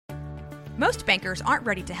Most bankers aren't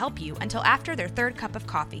ready to help you until after their third cup of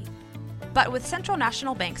coffee. But with Central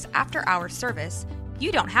National Bank's after-hours service,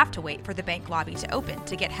 you don't have to wait for the bank lobby to open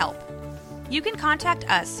to get help. You can contact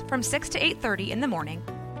us from 6 to 8:30 in the morning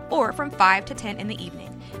or from 5 to 10 in the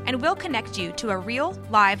evening, and we'll connect you to a real,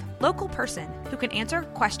 live, local person who can answer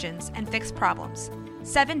questions and fix problems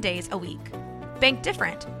 7 days a week. Bank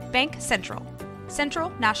different. Bank Central. Central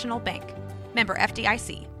National Bank. Member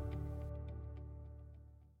FDIC.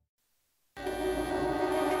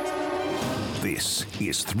 This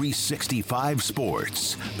is 365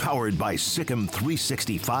 Sports, powered by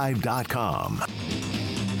Sikkim365.com.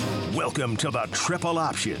 Welcome to the Triple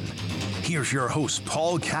Option. Here's your host,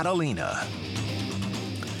 Paul Catalina.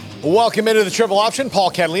 Welcome into the Triple Option.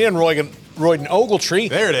 Paul Catalina and Roygan Ogletree.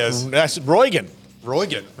 There it is. That's Roygan.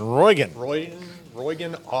 Roygan Ogletree?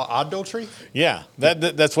 Yeah,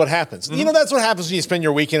 that's what happens. Mm-hmm. You know, that's what happens when you spend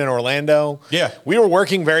your weekend in Orlando. Yeah. We were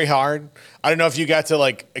working very hard. I don't know if you got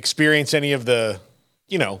to, experience any of the,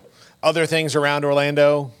 other things around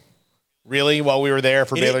Orlando, really, while we were there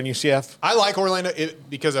for Baylor and UCF. I like Orlando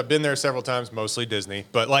because I've been there several times, mostly Disney.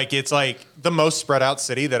 But, it's the most spread out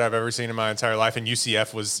city that I've ever seen in my entire life, and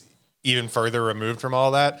UCF was even further removed from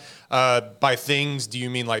all that. By things, do you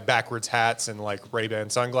mean backwards hats and Ray-Ban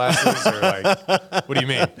sunglasses, or what do you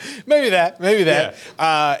mean? Maybe that.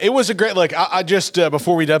 Yeah. It was a great look. I just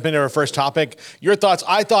before we jump into our first topic, your thoughts.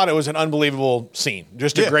 I thought it was an unbelievable scene,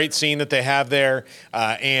 just a great scene that they have there,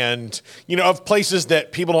 and of places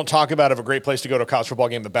that people don't talk about, of a great place to go to a college football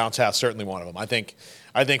game. The Bounce House, certainly one of them. I think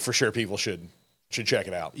for sure people should check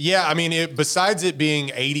it out. Yeah, I mean, besides it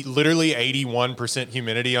being literally 81%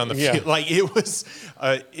 humidity on the field,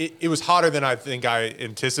 it was hotter than I think I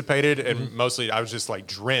anticipated, and mostly I was just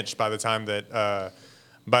drenched by the time that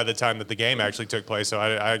the game actually took place. So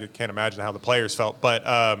I can't imagine how the players felt, but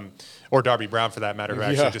or Darby Brown for that matter, who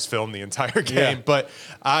actually just filmed the entire game. Yeah. But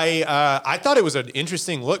I thought it was an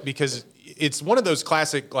interesting look because it's one of those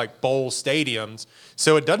classic bowl stadiums,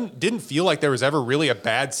 so it didn't feel like there was ever really a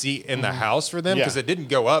bad seat in the house for them because it didn't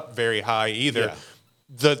go up very high either.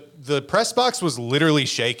 Yeah. The press box was literally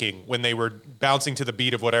shaking when they were bouncing to the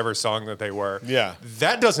beat of whatever song that they were. Yeah,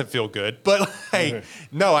 that doesn't feel good. But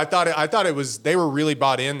no, I thought it was, they were really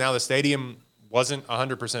bought in. Now the stadium wasn't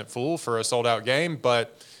 100% full for a sold out game,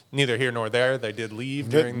 but neither here nor there. They did leave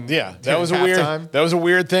during that was halftime. That was a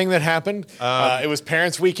weird thing that happened. It was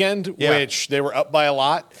Parents' Weekend, which they were up by a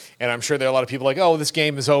lot, and I'm sure there are a lot of people oh, this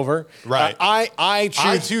game is over. Right. I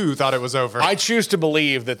too thought it was over. I choose to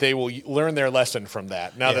believe that they will learn their lesson from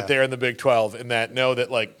that now that they're in the Big 12, and that know that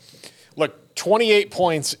 28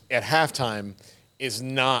 points at halftime is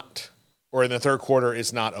not, or in the third quarter,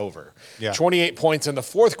 is not over. Yeah. 28 points in the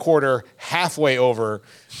fourth quarter, halfway over,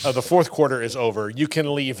 the fourth quarter is over. You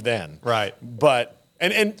can leave then. Right. But,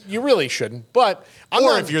 and you really shouldn't, but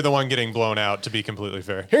if you're the one getting blown out, to be completely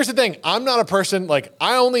fair. Here's the thing. I'm not a person,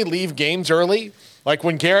 I only leave games early.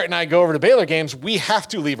 When Garrett and I go over to Baylor games, we have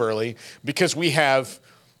to leave early because we have,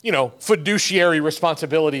 fiduciary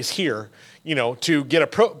responsibilities here, to get a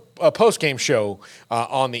post-game show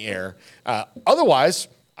on the air. Otherwise,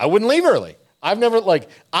 I wouldn't leave early. I've never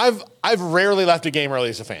I've rarely left a game early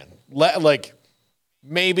as a fan.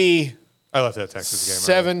 Maybe I left that Texas game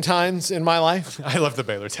 7 times in my life. I left the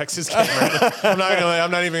Baylor Texas game early. I'm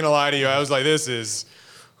not even gonna lie to you. I was like, this is,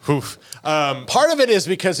 oof. Part of it is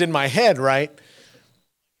because in my head, right?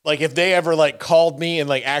 If they ever called me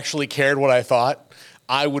and actually cared what I thought,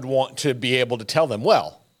 I would want to be able to tell them,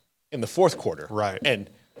 well, in the fourth quarter, right? And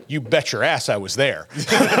you bet your ass I was there.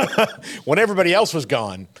 When everybody else was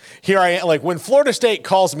gone, here I am. When Florida State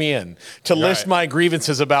calls me in to list my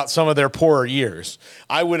grievances about some of their poorer years,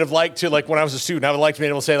 I would have liked to, when I was a student, I would like to be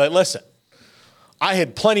able to say, listen, I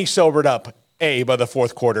had plenty sobered up, A, by the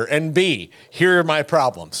fourth quarter, and B, here are my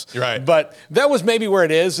problems. Right. But that was maybe where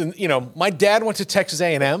it is. And, my dad went to Texas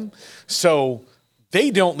A&M, so they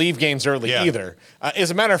don't leave games early either.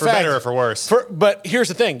 As a matter of fact, for better or for worse. But here's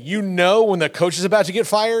the thing: when the coach is about to get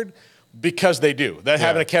fired, because they do. That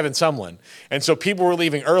happened to Kevin Sumlin, and so people were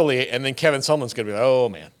leaving early, and then Kevin Sumlin's going to be like, "Oh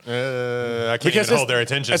man, I can't even hold their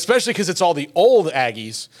attention." Especially because it's all the old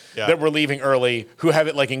Aggies that were leaving early who have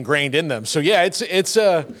it ingrained in them. So that's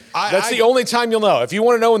the only time you'll know. If you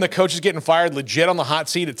want to know when the coach is getting fired, legit on the hot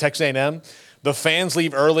seat at Texas A&M, the fans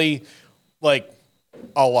leave early,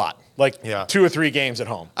 a lot. 2 or 3 games at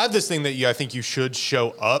home. I have this thing that I think you should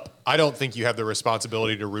show up. I don't think you have the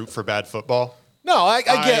responsibility to root for bad football. No, I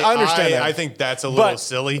understand that. I think that's a little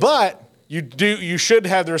silly. But you should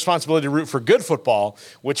have the responsibility to root for good football,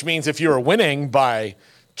 which means if you are winning by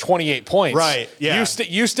 28 points, right? Yeah.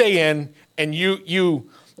 You stay in and you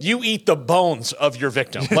You eat the bones of your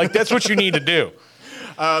victim. Like, that's what you need to do.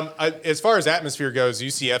 As far as atmosphere goes,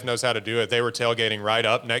 UCF knows how to do it. They were tailgating right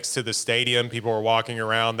up next to the stadium. People were walking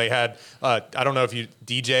around. They had, I don't know if you,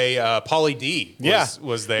 DJ Pauly D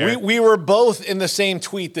was there. We were both in the same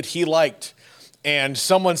tweet that he liked, and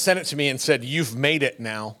someone sent it to me and said, "You've made it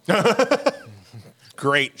now."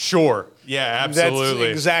 Great. Sure. Yeah, absolutely.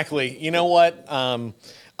 That's exactly. You know what? I'm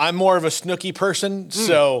more of a Snooki person,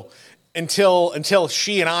 so until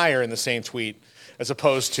she and I are in the same tweet, as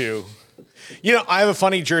opposed to... You know, I have a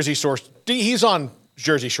funny Jersey source. He's on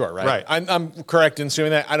Jersey Shore, right? Right. I'm correct in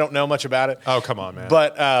assuming that. I don't know much about it. Oh, come on, man.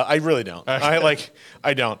 But I really don't.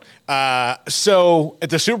 I don't. So at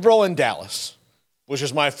the Super Bowl in Dallas, which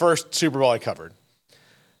is my first Super Bowl I covered,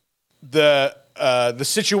 the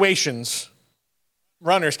situations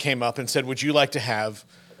runners came up and said, "Would you like to have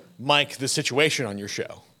Mike the Situation on your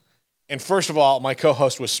show?" And first of all, my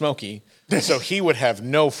co-host was Smokey, so he would have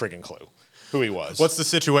no friggin' clue who he was. What's the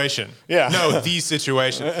situation? Yeah. No, the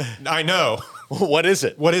situation. I know. What is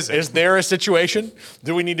it? What is it? Is there a situation?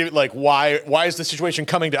 Do we need to, like, why is the situation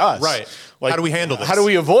coming to us? Right. Like, how do we handle this? How do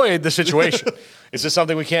we avoid the situation? Is this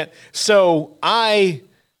something we can't? So I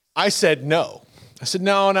said no. I said,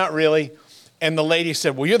 no, not really. And the lady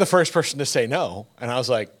said, well, you're the first person to say no. And I was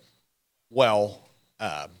like, well,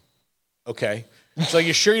 okay. So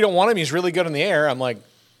you sure you don't want him? He's really good in the air. I'm like,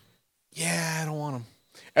 yeah, I don't want him.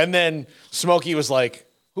 And then Smokey was like,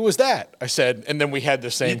 who was that? I said, and then we had the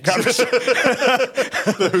same conversation.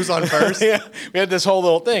 Who's on first? Yeah, we had this whole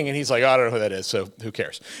little thing, and he's like, oh, I don't know who that is, so who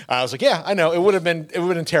cares? I was like, yeah, I know. It would have been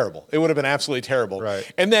terrible. It would have been absolutely terrible. Right.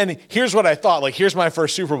 And then here's what I thought. Like, here's my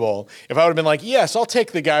first Super Bowl. If I would have been like, yes, I'll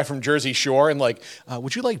take the guy from Jersey Shore, and like,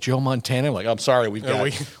 would you like Joe Montana? I'm like, I'm sorry, we've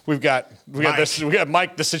got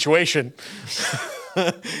Mike the Situation.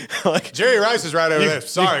 Like, Jerry Rice is right over there.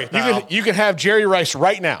 Sorry. You can have Jerry Rice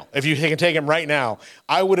right now. If you can take him right now,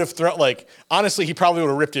 I would have thrown, like, honestly, he probably would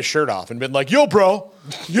have ripped his shirt off and been like, yo, bro,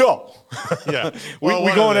 yo. Yeah. we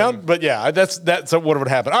going out? But yeah, that's what would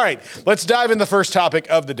happen. All right, let's dive in the first topic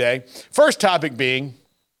of the day. First topic being,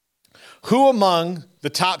 who among the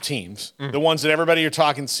top teams, the ones that everybody are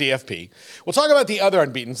talking CFP, we'll talk about the other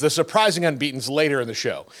unbeatens, the surprising unbeatens later in the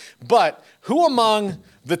show. But who among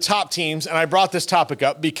the top teams, and I brought this topic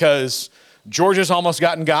up because Georgia's almost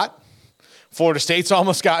gotten got, Florida State's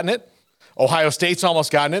almost gotten it, Ohio State's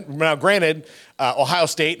almost gotten it. Now, granted, Ohio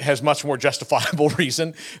State has much more justifiable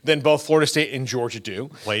reason than both Florida State and Georgia do.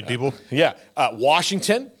 Played people. Yeah.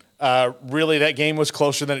 Washington, really that game was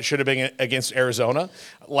closer than it should have been against Arizona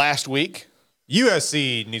last week.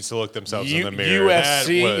 USC needs to look themselves in the mirror.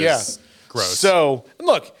 USC, that was gross. So,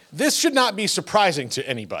 look, this should not be surprising to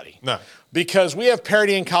anybody. No. Because we have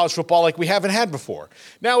parity in college football like we haven't had before.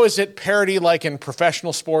 Now, is it parity like in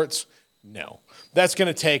professional sports? No. That's going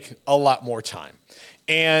to take a lot more time.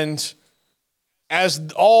 And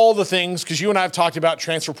as all the things, because you and I have talked about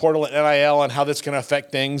transfer portal and NIL and how that's going to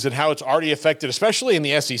affect things and how it's already affected, especially in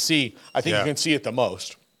the SEC, I think you can see it the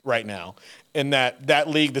most right now. In that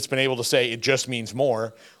league that's been able to say it just means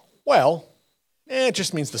more, well, it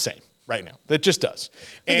just means the same right now. It just does.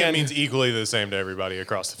 And it means equally the same to everybody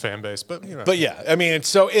across the fan base. But, you know. But yeah, I mean,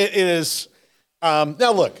 it is.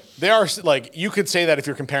 Now, look, there are, like, you could say that if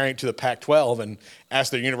you're comparing it to the Pac-12 and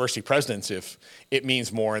ask their university presidents if it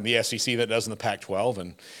means more in the SEC than it does in the Pac-12,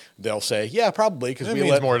 and they'll say, yeah, probably, because it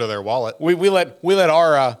means more to their wallet. We let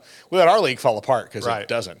our league fall apart because it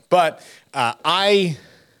doesn't. But I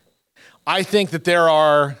think that there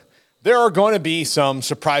are going to be some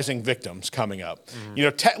surprising victims coming up. Mm-hmm. You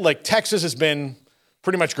know, Texas has been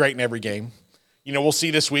pretty much great in every game. You know, we'll see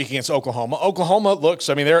this week against Oklahoma. Oklahoma looks,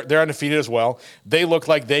 I mean, they're undefeated as well. They look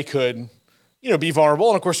like they could, you know, be vulnerable.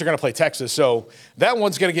 And of course, they're going to play Texas. So that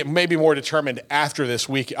one's going to get maybe more determined after this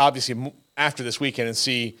week, obviously after this weekend, and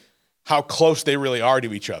see how close they really are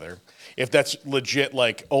to each other. If that's legit,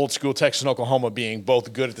 like old school Texas and Oklahoma being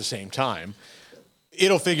both good at the same time.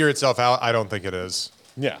 It'll figure itself out. I don't think it is.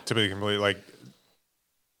 Yeah. To be completely, like,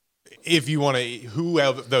 if you want to, who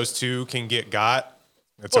of those two can get got,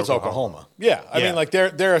 it's Oklahoma. Yeah. I mean, like,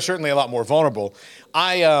 they're certainly a lot more vulnerable.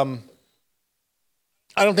 I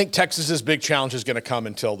don't think Texas's big challenge is going to come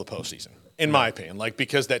until the postseason, in my opinion, like,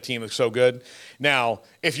 because that team is so good. Now,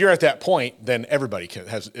 if you're at that point, then everybody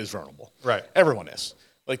is vulnerable. Right. Everyone is.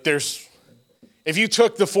 Like, if you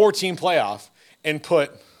took the 4-team playoff and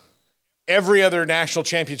put every other national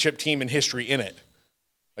championship team in history in it,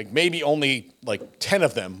 like, maybe only like 10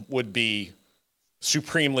 of them would be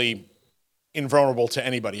supremely invulnerable to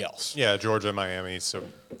anybody else. Yeah, Georgia, Miami, so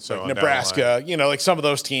like Nebraska, you know, like some of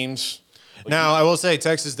those teams. Now, I will say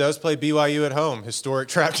Texas does play BYU at home. Historic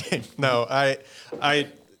trap game. No,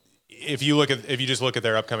 if you just look at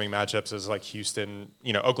their upcoming matchups as like Houston,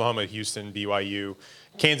 Oklahoma, Houston, BYU,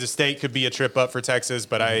 Kansas State could be a trip up for Texas,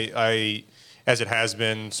 but I as it has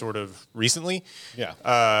been sort of recently. Yeah.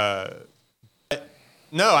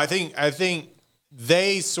 No, I think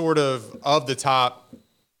they sort of the top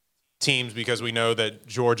teams, because we know that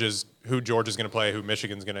Georgia's going to play, who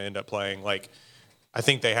Michigan's going to end up playing. Like, I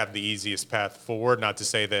think they have the easiest path forward. Not to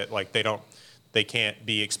say that like they can't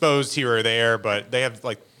be exposed here or there, but they have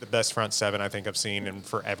like the best front seven I think I've seen in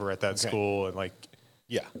forever at that school, and like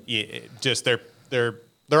just they're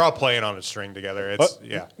all playing on a string together.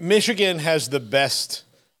 Michigan has the best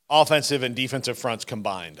offensive and defensive fronts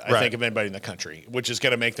combined, I think, of anybody in the country, which is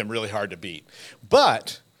going to make them really hard to beat.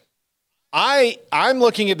 But I'm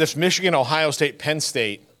looking at this Michigan, Ohio State, Penn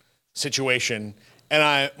State situation, and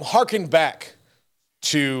I hearken back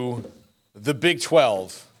to the Big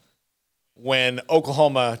 12 when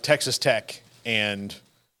Oklahoma, Texas Tech, and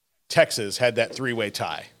Texas had that three-way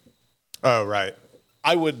tie. Oh, right.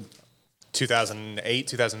 I would 2008,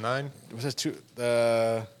 2009? Was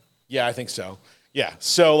that yeah, I think so. Yeah.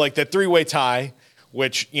 So like that three-way tie,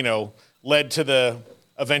 which, led to the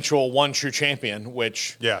eventual one true champion,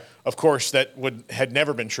 which of course that had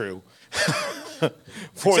never been true.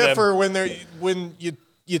 Except for when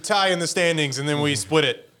you tie in the standings and then we split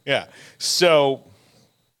it. Yeah. So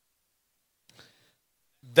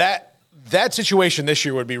that situation this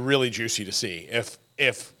year would be really juicy to see.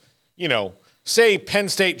 If say Penn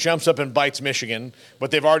State jumps up and bites Michigan,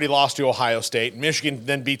 but they've already lost to Ohio State. Michigan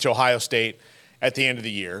then beats Ohio State at the end of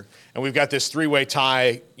the year. And we've got this three-way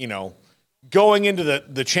tie, going into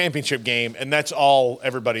the championship game, and that's all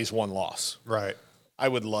everybody's one loss. Right. I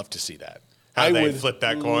would love to see that. How they flip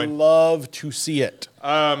that coin? Love to see it.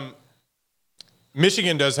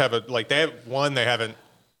 Michigan does have they haven't,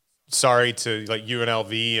 sorry to like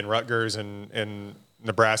UNLV and Rutgers and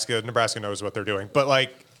Nebraska. Nebraska knows what they're doing. But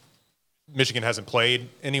like Michigan hasn't played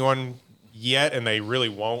anyone yet, and they really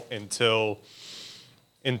won't until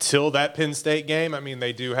that Penn State game. I mean,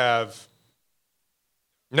 they do have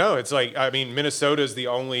 – no, it's like – I mean, Minnesota's the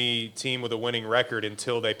only team with a winning record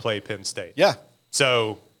until they play Penn State. Yeah.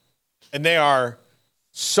 So – and they are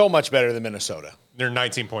so much better than Minnesota. They're a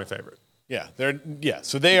 19-point favorite. Yeah.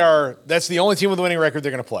 So they are – that's the only team with a winning record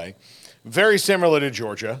they're going to play. Very similar to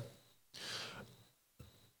Georgia.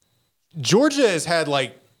 Georgia has had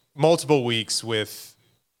like multiple weeks with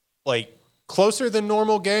like closer than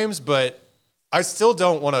normal games, but – I still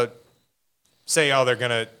don't want to say,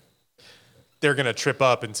 they're gonna trip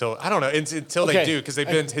up until I don't know until they do, because they've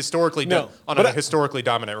been historically on a historically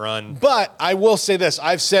dominant run. But I will say this: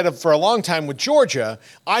 I've said for a long time with Georgia,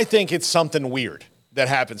 I think it's something weird that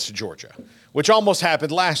happens to Georgia, which almost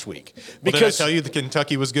happened last week. Because did I tell you that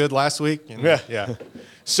Kentucky was good last week? Yeah.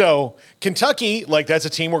 So Kentucky, like that's a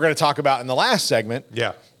team we're going to talk about in the last segment.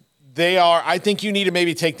 Yeah, they are. I think you need to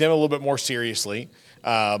maybe take them a little bit more seriously,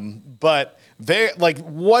 but. They like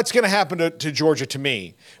what's going to happen to Georgia to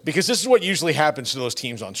me, because this is what usually happens to those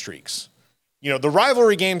teams on streaks. The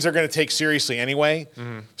rivalry games they're going to take seriously anyway.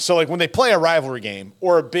 Mm-hmm. So like when they play a rivalry game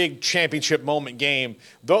or a big championship moment game,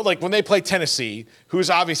 though, like when they play Tennessee,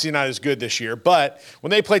 who's obviously not as good this year, but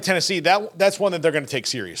when they play Tennessee, that's one that they're going to take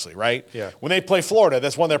seriously, right? Yeah. When they play Florida,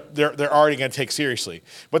 that's one they're already going to take seriously.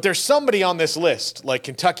 But there's somebody on this list, like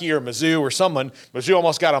Kentucky or Mizzou or someone. Mizzou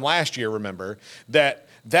almost got them last year. Remember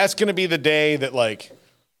that's going to be the day that,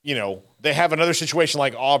 they have another situation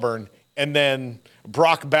like Auburn, and then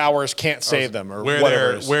Brock Bowers can't save them, or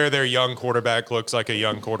where their young quarterback looks like a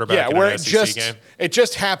young quarterback in an SEC game. It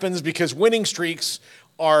just happens because winning streaks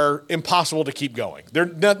are impossible to keep going.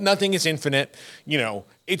 Nothing is infinite.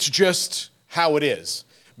 It's just how it is.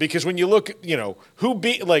 Because when you look, who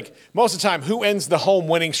beat, most of the time, who ends the home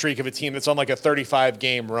winning streak of a team that's on like a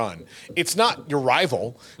 35-game run? It's not your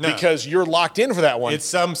rival, because you're locked in for that one. It's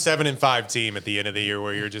some 7-5 team at the end of the year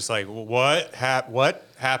where you're just like, what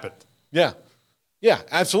happened? Yeah. Yeah,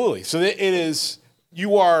 absolutely. So it is,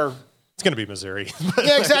 you are. It's going to be Missouri.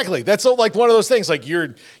 Yeah, exactly. That's like one of those things. Like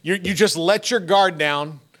you just let your guard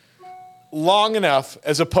down long enough,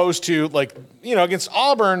 as opposed to against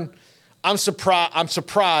Auburn. I'm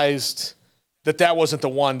surprised that wasn't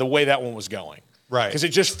the way that one was going. Right. Because it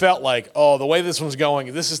just felt like, the way this one's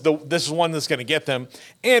going, this is one that's going to get them.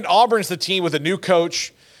 And Auburn's the team with a new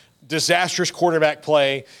coach, disastrous quarterback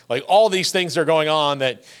play, like all these things that are going on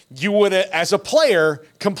that you would, as a player,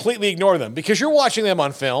 completely ignore them, because you're watching them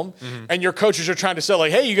on film, and your coaches are trying to say,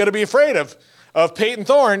 like, hey, you got to be afraid of Peyton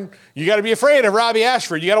Thorne. You got to be afraid of Robbie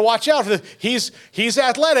Ashford. You got to watch out for this. He's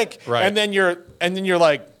athletic. Right. And then you're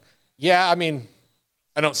like, yeah, I mean,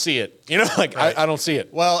 I don't see it. Right. I don't see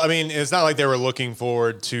it. Well, I mean, it's not like they were looking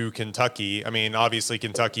forward to Kentucky. I mean, obviously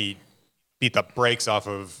Kentucky beat the brakes off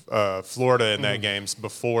of Florida in that games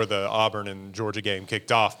before the Auburn and Georgia game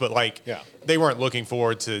kicked off. But they weren't looking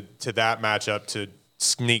forward to that matchup to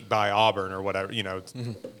sneak by Auburn or whatever,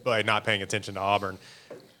 by not paying attention to Auburn.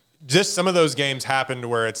 Just some of those games happened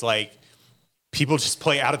where it's like people just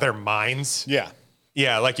play out of their minds. Yeah.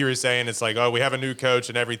 Yeah, like you were saying, it's like, we have a new coach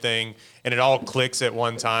and everything, and it all clicks at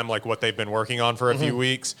one time, like what they've been working on for a few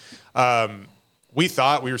weeks. We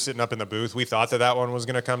were sitting up in the booth, we thought that one was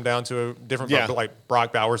going to come down to a different, but like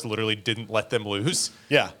Brock Bowers literally didn't let them lose.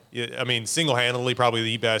 Yeah. I mean, single-handedly, probably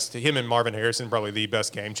the best. Him and Marvin Harrison, probably the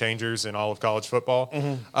best game changers in all of college football.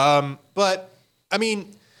 But I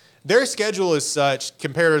mean, their schedule is such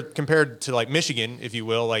compared to like Michigan, if you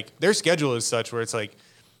will. Like their schedule is such where it's like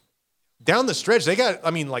down the stretch they got.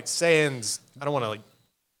 I mean, like Sans. I don't want to like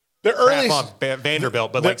the early on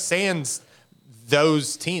Vanderbilt, but like Sans.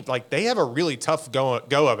 Those teams, like they have a really tough go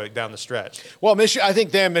of it down the stretch. Well, I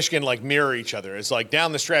think they and Michigan like mirror each other. It's like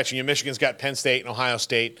down the stretch, Michigan's got Penn State and Ohio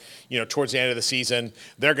State, towards the end of the season.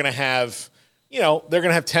 They're going to have,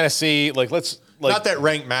 Tennessee. Not that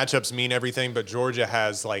ranked matchups mean everything, but Georgia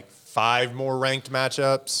has like 5 more ranked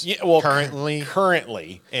matchups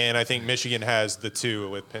currently. And I think Michigan has the 2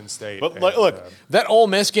 with Penn State. But look, that Ole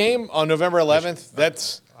Miss game on November 11th,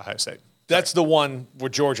 that's Ohio State. That's the one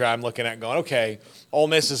with Georgia I'm looking at going, okay, Ole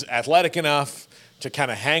Miss is athletic enough to kind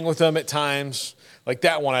of hang with them at times. Like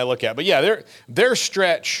that one I look at. But, yeah, their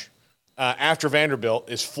stretch after Vanderbilt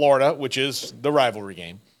is Florida, which is the rivalry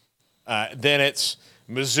game. Then it's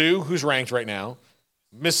Mizzou, who's ranked right now,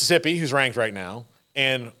 Mississippi, who's ranked right now,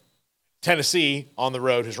 and Tennessee on the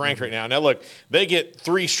road, who's ranked right now. Now, look, they get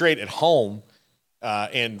 3 straight at home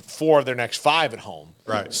and 4 of their next 5 at home.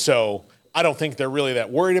 Right. So I don't think they're really that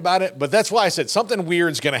worried about it, but that's why I said something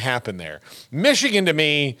weird's going to happen there. Michigan, to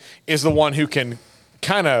me, is the one who can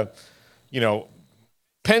kind of,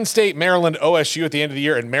 Penn State, Maryland, OSU at the end of the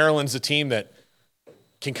year, and Maryland's the team that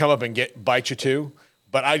can come up and bite you too.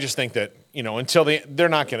 But I just think that, until they're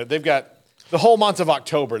not going to. They've got the whole month of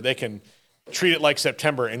October. They can treat it like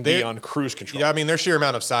September and be on cruise control. Yeah, I mean, their sheer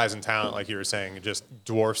amount of size and talent, like you were saying, it just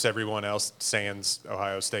dwarfs everyone else, sans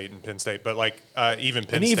Ohio State and Penn State. But like even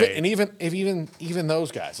Penn State, and even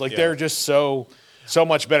those guys, like they're just so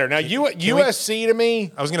much better. Now USC to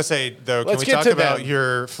me, I was going to say though, can we talk about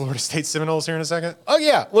your Florida State Seminoles here in a second? Oh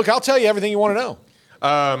yeah, look, I'll tell you everything you want to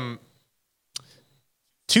know.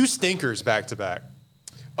 2 stinkers back to back.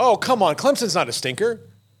 Oh come on, Clemson's not a stinker.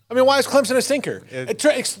 I mean, why is Clemson a stinker?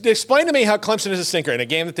 Explain to me how Clemson is a stinker in a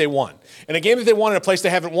game that they won. In a game that they won in a place they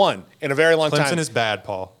haven't won in a very long time. Clemson is bad,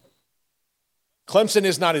 Paul. Clemson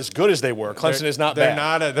is not as good as they were. Clemson is not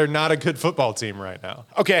bad. They're not a good football team right now.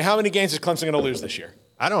 Okay, how many games is Clemson going to lose this year?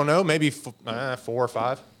 I don't know. Maybe 4 or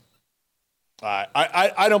 5.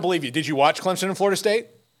 I don't believe you. Did you watch Clemson and Florida State?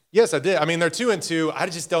 Yes, I did. I mean, they're 2-2. I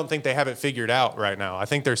just don't think they have it figured out right now. I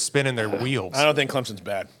think they're spinning their wheels. I don't think Clemson's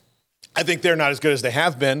bad. I think they're not as good as they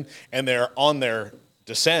have been, and they're on their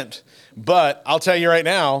descent. But I'll tell you right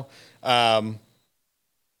now,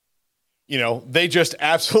 they just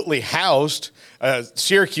absolutely housed a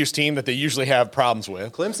Syracuse team that they usually have problems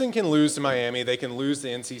with. Clemson can lose to Miami. They can lose to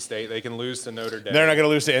NC State. They can lose to Notre Dame. They're not going to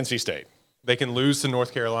lose to NC State. They can lose to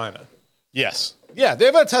North Carolina. Yes. Yeah, they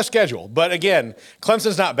have a tough schedule. But, again,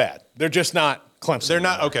 Clemson's not bad. They're just not Clemson. They're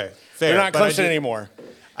not – okay, fair. They're not Clemson anymore.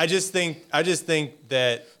 I just think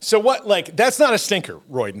that. So what? Like that's not a stinker,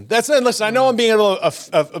 Royden. Listen. I know I'm being a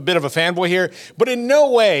bit of a fanboy here, but in no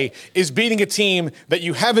way is beating a team that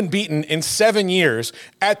you haven't beaten in 7 years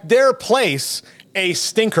at their place a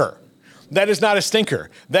stinker. That is not a stinker.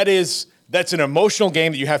 That's an emotional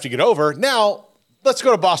game that you have to get over. Now let's go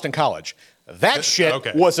to Boston College. That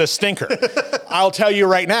shit was a stinker. I'll tell you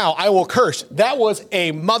right now, I will curse. That was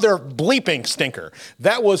a mother bleeping stinker.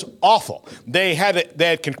 That was awful. They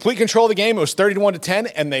had complete control of the game. It was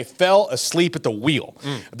 31-10, and they fell asleep at the wheel.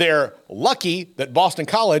 They're lucky that Boston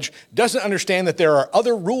College doesn't understand that there are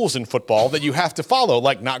other rules in football that you have to follow,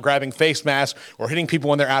 like not grabbing face masks or hitting people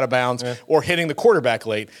when they're out of bounds or hitting the quarterback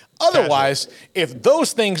late. Otherwise, if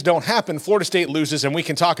those things don't happen, Florida State loses, and we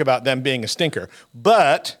can talk about them being a stinker.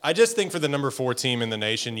 But I just think for the number 4 team in the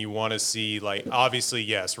nation, you want to see, like, obviously,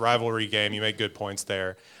 yes, rivalry game. You make good points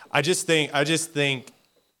there. I just think,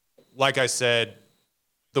 like I said,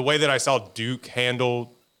 the way that I saw Duke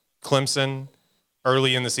handle Clemson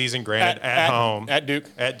early in the season, granted at home at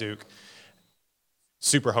Duke.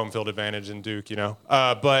 Super home field advantage in Duke,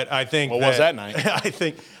 But I think what was that night?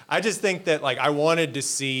 I just think that like I wanted to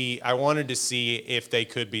see if they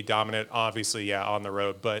could be dominant. Obviously, yeah, on the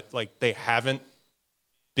road, but like they haven't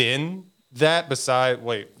been that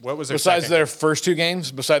what was their besides second their game? first two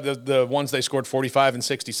games, besides the ones they scored 45 and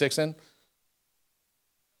 66 in?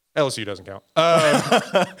 LSU doesn't count.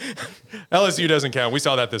 LSU doesn't count. We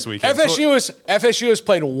saw that this weekend. FSU has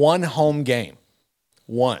played one home game.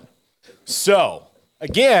 One. So,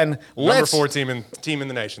 again, number 4 team in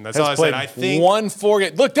the nation. That's all I said. I think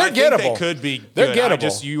 1-4. Look, they're gettable. They could be. They're good.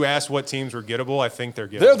 gettable. You asked what teams were gettable. I think they're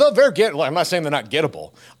gettable. They're gettable. I'm not saying they're not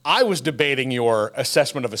gettable. I was debating your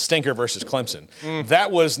assessment of a stinker versus Clemson.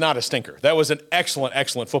 That was not a stinker. That was an excellent,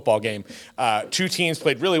 excellent football game. Two teams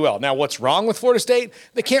played really well. Now, what's wrong with Florida State?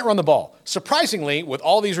 They can't run the ball. Surprisingly, with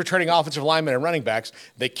all these returning offensive linemen and running backs,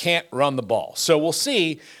 they can't run the ball. So we'll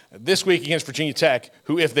see this week against Virginia Tech,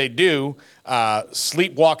 who, if they do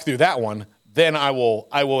sleepwalk through that one, then I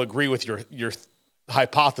will agree with your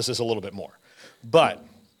hypothesis a little bit more. But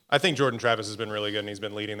I think Jordan Travis has been really good, and he's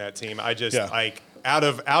been leading that team. I just like out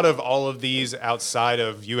of all of these outside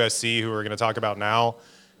of USC, who we're going to talk about now,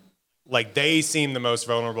 like they seem the most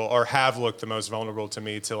vulnerable, or have looked the most vulnerable to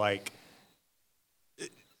me to like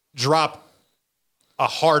drop a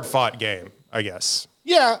hard fought game, I guess.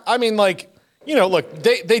 Yeah, I mean, like, you know, look,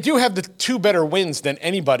 they do have the two better wins than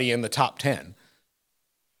anybody in the top 10.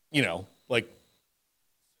 You know, like,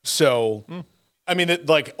 so, I mean,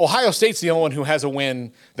 like, Ohio State's the only one who has a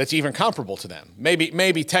win that's even comparable to them.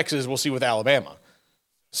 Maybe Texas, we'll see with Alabama.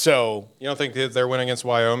 So. You don't think that their win against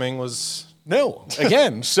Wyoming was? No,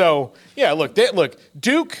 again. So, yeah, look,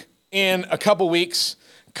 Duke in a couple weeks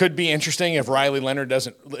could be interesting if Riley Leonard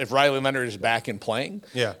is back and playing.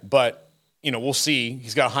 Yeah. But, you know, we'll see.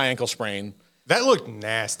 He's got a high ankle sprain. That looked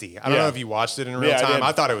nasty. I don't know if you watched it in real time.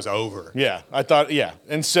 I thought it was over. Yeah, I thought, yeah.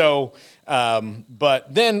 And so, but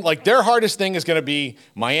then, like, their hardest thing is going to be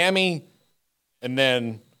Miami, and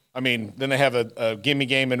then, then they have a gimme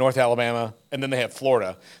game in North Alabama, and then they have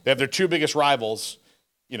Florida. They have their two biggest rivals,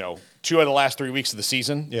 you know, 2 of the last 3 weeks of the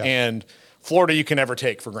season. Yeah. And Florida you can never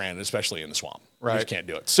take for granted, especially in the swamp. Right. You just can't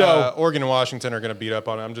do it. So Oregon and Washington are going to beat up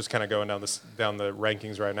on it. I'm just kind of going down the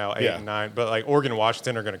rankings right now, 8 and 9. But, like, Oregon and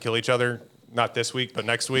Washington are going to kill each other. Not this week, but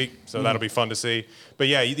next week. So that'll be fun to see. But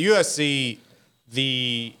yeah, USC,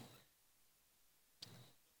 the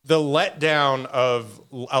letdown of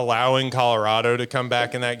allowing Colorado to come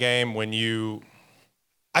back in that game when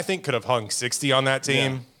I think could have hung 60 on that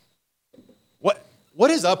team. Yeah. What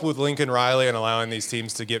is up with Lincoln Riley and allowing these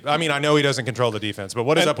teams to get? I mean, I know he doesn't control the defense, but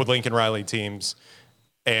what is up with Lincoln Riley teams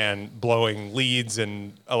and blowing leads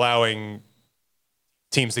and allowing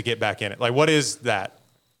teams to get back in it? Like, what is that?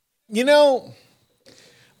 You know,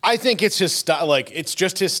 I think it's his style. Like, it's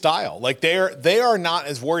just his style. Like, they are not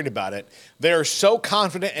as worried about it. They are so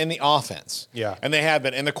confident in the offense. Yeah. And they have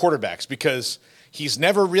been in the quarterbacks because he's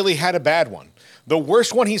never really had a bad one. The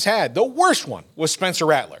worst one was Spencer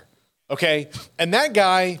Rattler. Okay? And that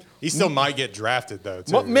guy. He still might get drafted, though,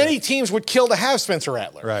 too. Many teams would kill to have Spencer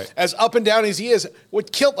Rattler. Right. As up and down as he is,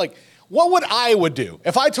 would kill. Like, what would I do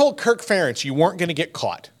if I told Kirk Ferentz you weren't going to get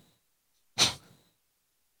caught?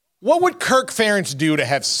 What would Kirk Ferentz do to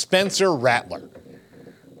have Spencer Rattler?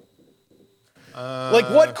 Like,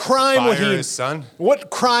 what crime would he? His son?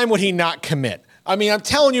 What crime would he not commit? I mean, I'm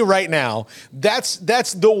telling you right now, that's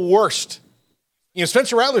the worst. You know,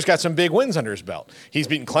 Spencer Rattler's got some big wins under his belt. He's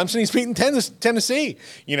beaten Clemson. He's beaten Tennessee.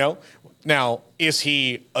 You know, now is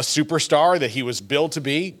he a superstar that he was billed to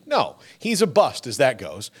be? No, he's a bust as that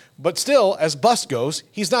goes. But still, as bust goes,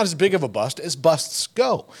 he's not as big of a bust as busts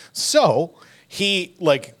go. So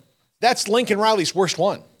that's Lincoln Riley's worst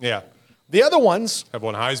one. Yeah. The other ones have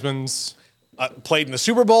won Heisman's, played in the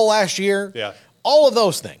Super Bowl last year. Yeah. All of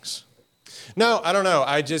those things. No, I don't know.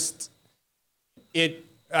 I think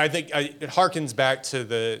it harkens back to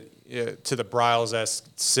the Briles-esque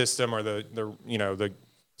system, or the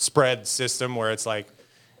spread system, where it's like,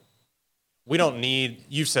 we don't need.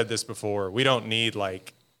 You've said this before. We don't need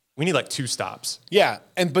we need 2 stops. Yeah,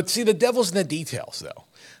 but see, the devil's in the details, though.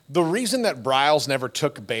 The reason that Briles never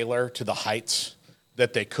took Baylor to the heights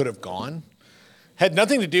that they could have gone had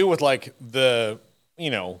nothing to do with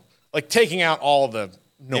taking out all of the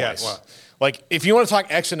noise. Yeah, well. Like, if you want to talk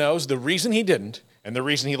X and O's, the reason he didn't, and the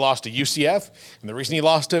reason he lost to UCF, and the reason he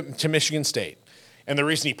lost to Michigan State, and the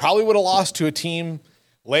reason he probably would have lost to a team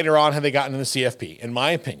later on had they gotten in the CFP, in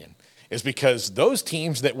my opinion, is because those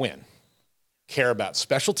teams that win care about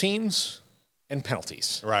special teams and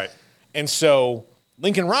penalties. Right. And so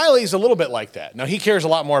Lincoln Riley is a little bit like that. Now, he cares a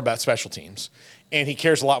lot more about special teams, and he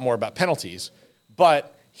cares a lot more about penalties,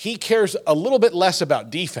 but he cares a little bit less about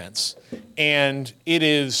defense, and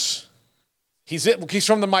he's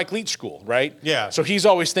from the Mike Leach school, right? Yeah. So he's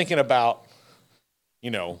always thinking about,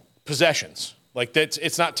 possessions. Like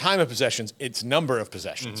it's not time of possessions; it's number of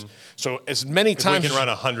possessions. So as many times we can run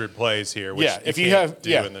 100 plays here. Which if you have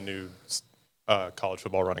in the new college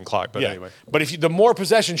football running clock. But anyway, but the more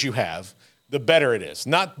possessions you have, the better it is.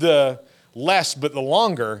 Not the less, but the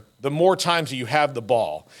longer, the more times that you have the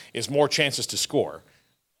ball is more chances to score.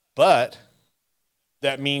 But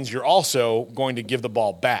that means you're also going to give the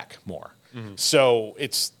ball back more. So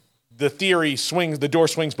it's the theory swings, the door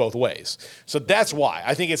swings both ways. So that's why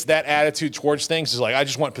I think it's that attitude towards things is like, I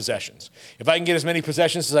just want possessions. If I can get as many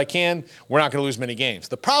possessions as I can, we're not going to lose many games.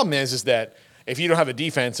 The problem is that if you don't have a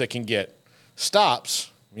defense that can get stops,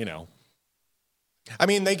 I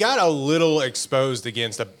mean, they got a little exposed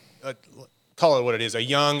against call it what it is, a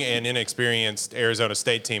young and inexperienced Arizona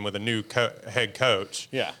State team with a new head coach.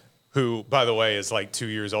 Yeah. Who, by the way, is like 2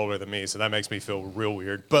 years older than me, so that makes me feel real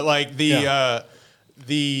weird. But like they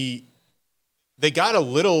got a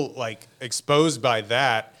little like exposed by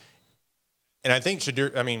that, and I think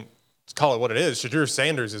call it what it is. Shadur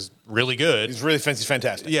Sanders is really good. He's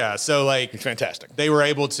fantastic. Yeah, so like he's fantastic. They were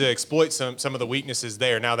able to exploit some of the weaknesses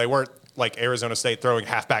there. Now they weren't like Arizona State throwing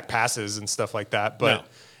halfback passes and stuff like that, but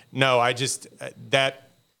no, I just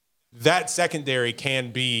that secondary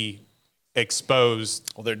can be exposed.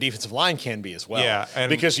 Well, their defensive line can be as well. Yeah,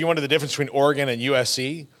 because you wonder the difference between Oregon and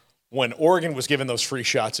USC. When Oregon was given those free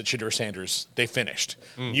shots at Shadur Sanders, they finished.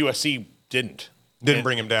 USC didn't. Didn't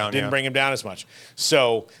bring him down. Didn't bring him down as much.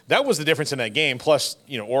 So that was the difference in that game. Plus,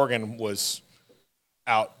 Oregon was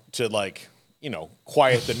out to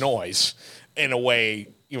quiet the noise in a way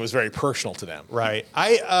it was very personal to them. Right.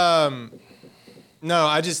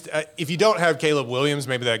 If you don't have Caleb Williams,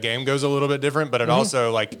 maybe that game goes a little bit different. But it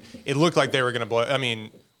also it looked like they were going to blow. I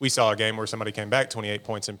mean, we saw a game where somebody came back 28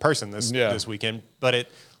 points in person this weekend, but it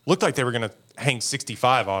looked like they were going to hang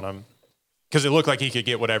 65 on him because it looked like he could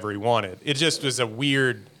get whatever he wanted. It just was a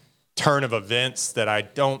weird turn of events that I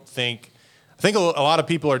think a lot of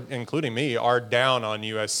people are, including me, are down on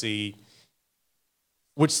USC,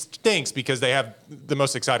 which stinks because they have the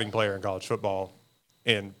most exciting player in college football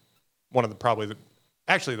and one of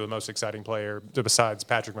the most exciting player besides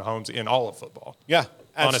Patrick Mahomes in all of football. Yeah,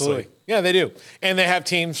 absolutely. Honestly. Yeah, they do. And they have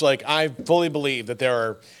teams I fully believe that there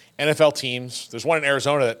are NFL teams. There's one in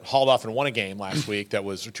Arizona that hauled off and won a game last week. That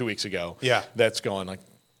was 2 weeks ago. Yeah. That's going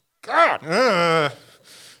God.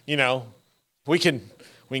 We can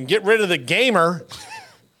get rid of the gamer.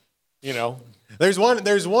 There's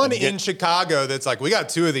one in Chicago that's like, we got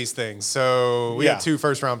two of these things. So we got 2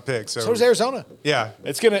 first-round picks. So is Arizona. Yeah.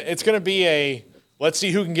 It's gonna be a let's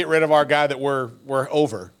see who can get rid of our guy that we're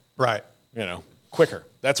over. Right. Quicker.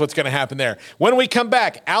 That's what's going to happen there. When we come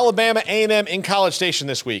back, Alabama A&M in College Station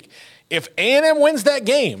this week. If A&M wins that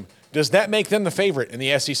game, does that make them the favorite in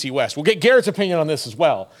the SEC West? We'll get Garrett's opinion on this as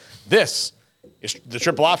well. This is the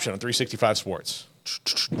Triple Option on 365 Sports.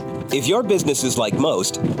 If your business is like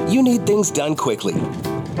most, you need things done quickly.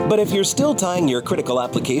 But if you're still tying your critical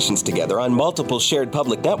applications together on multiple shared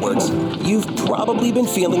public networks, you've probably been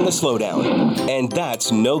feeling the slowdown. And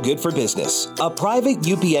that's no good for business. A private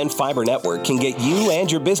UPN fiber network can get you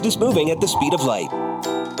and your business moving at the speed of light.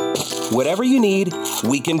 Whatever you need,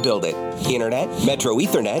 we can build it. Internet, Metro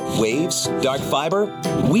Ethernet, Waves, dark fiber.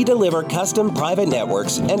 We deliver custom private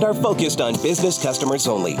networks and are focused on business customers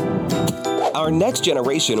only. Our next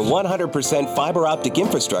generation 100% fiber optic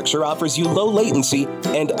infrastructure offers you low latency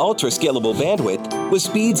and ultra scalable bandwidth with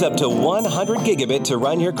speeds up to 100 gigabit to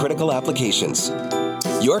run your critical applications.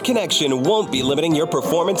 Your connection won't be limiting your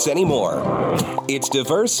performance anymore. It's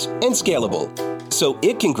diverse and scalable, so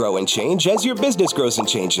it can grow and change as your business grows and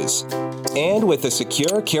changes. And with a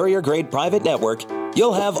secure carrier-grade private network,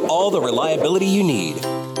 you'll have all the reliability you need.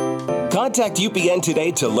 Contact UPN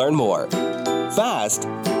today to learn more. Fast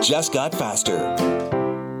just got faster.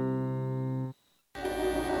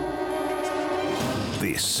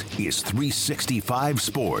 This is 365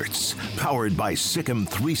 Sports, powered by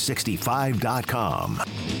Sikkim365.com.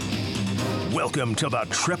 Welcome to the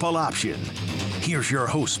Triple Option. Here's your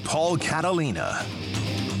host, Paul Catalina.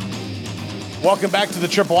 Welcome back to the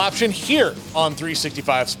Triple Option here on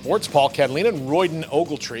 365 Sports. Paul Catalina and Royden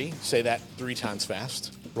Ogletree. Say that 3 times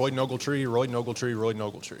fast. Royden Ogletree, Royden Ogletree, Royden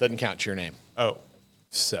Ogletree. Doesn't count to your name. Oh.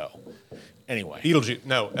 So, anyway. Beetlejuice.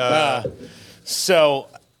 No. So,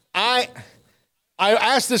 I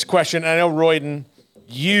asked this question, and I know, Royden,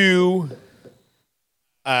 you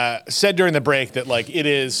said during the break that, it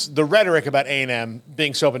is the rhetoric about A&M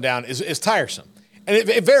being so up and down is tiresome. And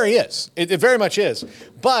it very is. It very much is.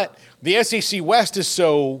 But the SEC West is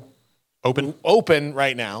so open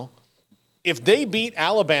right now. if they beat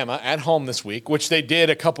Alabama at home this week, which they did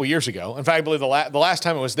a couple years ago, in fact, I believe the last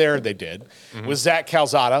time it was there they did, was Zach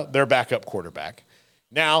Calzada, their backup quarterback.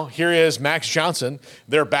 Now, here is Max Johnson,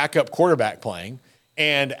 their backup quarterback playing,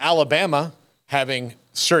 and Alabama having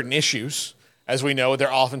certain issues. As we know,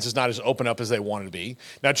 their offense is not as open up as they wanted to be.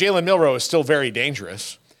 Now, Jalen Milroe is still very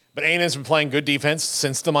dangerous, but A&M's been playing good defense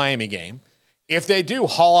since the Miami game. If they do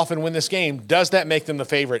haul off and win this game, does that make them the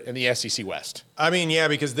favorite in the SEC West? I mean, yeah,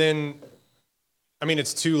 because then, I mean,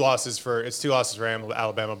 it's two losses for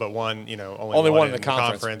Alabama, but one, only one in the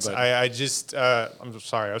conference. I'm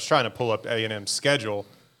sorry, I was trying to pull up A&M's schedule.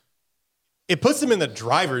 It puts them in the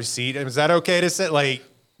driver's seat. Is that okay to say? Like,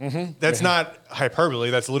 that's not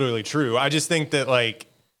hyperbole. That's literally true. I just think that, like,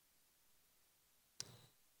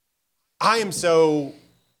 I am so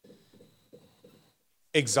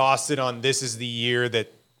exhausted on this is the year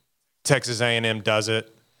that Texas A&M does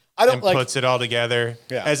it and puts it all together.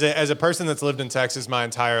 Yeah. As a person that's lived in Texas my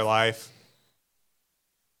entire life,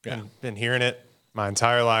 and been hearing it my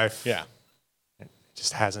entire life. Yeah. It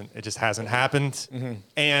just hasn't happened.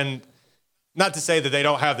 And not to say that they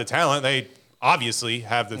don't have the talent. They obviously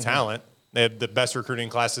have the talent. They have the best recruiting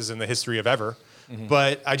classes in the history of ever.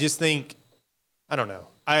 But I just think, I don't know.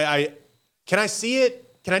 Can I see it?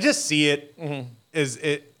 Can I just see it? Is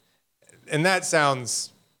it? And that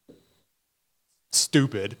sounds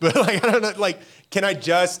stupid, but like, I don't know. Like, can I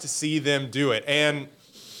just see them do it? And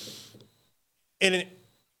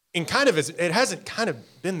kind of, it hasn't kind of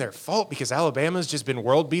been their fault because Alabama's just been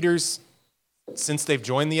world beaters since they've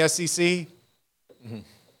joined the SEC.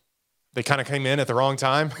 They kind of came in at the wrong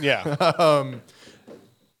time. Yeah.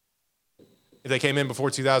 If they came in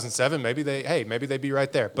before 2007, maybe they'd be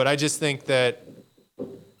right there. But I just think that,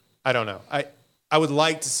 I don't know. I would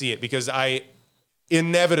like to see it because I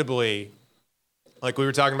inevitably, like we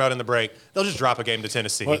were talking about in the break, they'll just drop a game to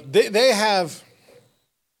Tennessee. Well, they have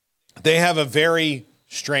a very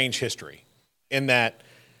strange history in that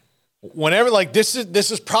whenever, like, this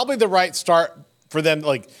is probably the right start for them,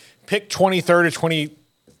 like, pick 23rd or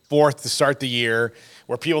 24th to start the year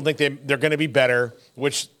where people think they're going to be better,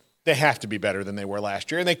 which they have to be better than they were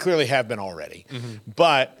last year, and they clearly have been already.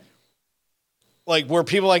 But like where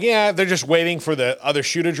people are like, yeah, they're just waiting for the other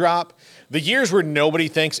shoe to drop. The years where nobody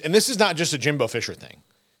thinks, and this is not just a Jimbo Fisher thing.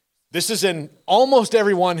 This is in almost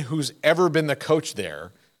everyone who's ever been the coach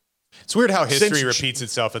there. It's weird how history repeats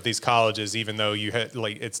itself at these colleges, even though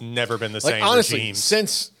it's never been the same. Honestly, regime.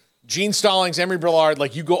 Since Gene Stallings, Emory Brouillard,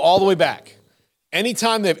 like you go all the way back.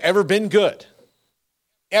 Anytime they've ever been good,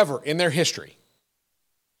 ever in their history,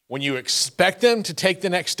 when you expect them to take the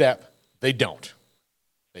next step, they don't.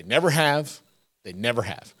 They never have. They never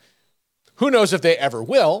have. Who knows if they ever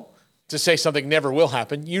will? To say something never will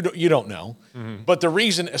happen, you don't know. But the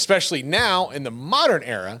reason, especially now in the modern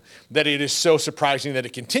era, that it is so surprising that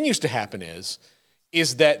it continues to happen is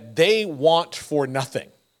that they want for nothing.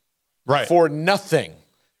 Right. For nothing.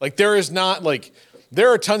 Like there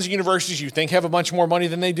are tons of universities you think have a bunch more money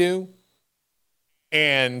than they do.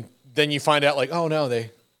 And then you find out like, oh no,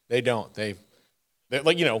 they don't. They're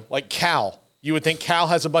like Cal. You would think Cal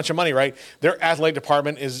has a bunch of money, right? Their athletic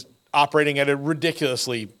department is operating at a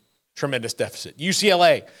ridiculously tremendous deficit.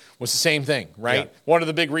 UCLA was the same thing, right? Yeah. One of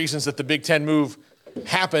the big reasons that the Big Ten move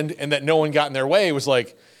happened and that no one got in their way was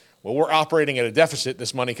like, well, we're operating at a deficit.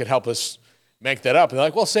 This money could help us make that up. And they're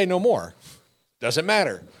like, well, say no more. Doesn't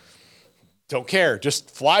matter. Don't care.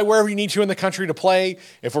 Just fly wherever you need to in the country to play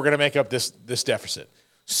if we're going to make up this deficit.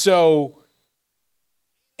 So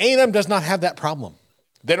A&M does not have that problem.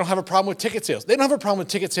 They don't have a problem with ticket sales. They don't have a problem with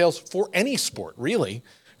ticket sales for any sport, really,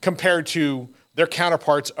 compared to their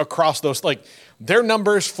counterparts across those. Like, their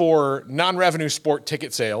numbers for non-revenue sport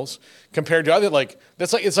ticket sales compared to other,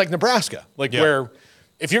 it's like Nebraska. Where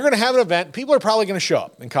if you're going to have an event, people are probably going to show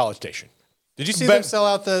up in College Station. Did you see them sell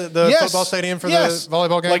out the football stadium for the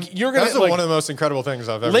volleyball game? Like, you're going to, one of the most incredible things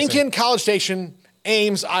I've ever seen. Lincoln, College Station,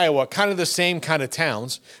 Ames, Iowa, kind of the same kind of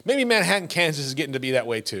towns. Maybe Manhattan, Kansas is getting to be that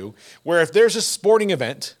way too, where if there's a sporting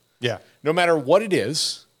event, no matter what it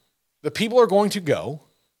is, the people are going to go,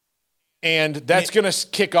 and that's going to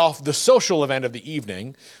kick off the social event of the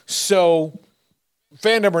evening. So,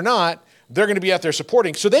 fandom or not, they're going to be out there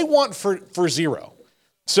supporting. So they want for zero.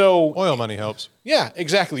 So oil money helps. Yeah,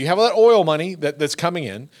 exactly. You have all that oil money that's coming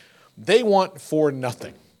in. They want for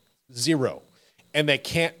nothing, zero, and they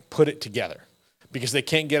can't put it together because they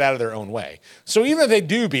can't get out of their own way. So even if they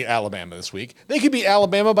do beat Alabama this week, they could beat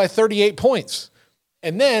Alabama by 38 points.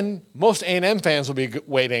 And then most A&M fans will be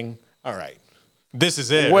waiting, all right. This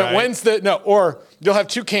is it, When's or you'll have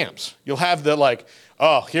two camps. You'll have the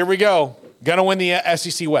oh, here we go. Going to win the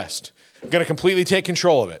SEC West. Going to completely take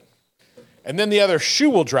control of it. and then the other shoe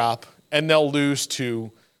will drop, and they'll lose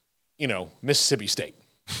to, Mississippi State.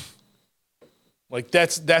 Like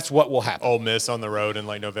that's what will happen. Ole Miss on the road in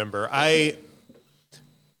like November.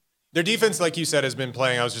 Their defense, like you said, has been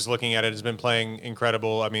playing. I was just looking at it. Has been playing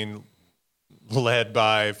incredible. I mean, led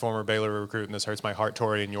by former Baylor recruit, and this hurts my heart,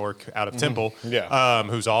 Torian York out of Temple,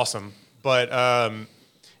 who's awesome. But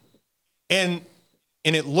and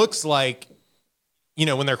it looks like,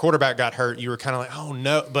 when their quarterback got hurt, you were kind of like, oh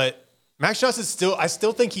no. But Max Johnson I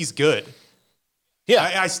still think he's good.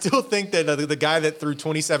 Yeah, I still think that the guy that threw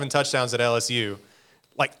 27 touchdowns at LSU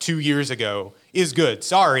like 2 years ago is good.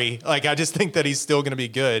 Sorry, I just think that he's still going to be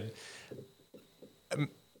good.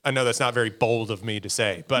 I know that's not very bold of me to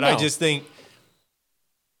say, but no. I just think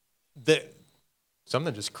that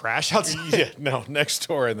something just crashed outside. Yeah, no, next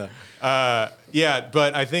door in the.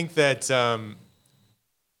 But I think that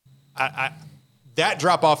that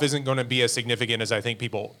drop off isn't going to be as significant as I think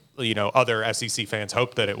people, other SEC fans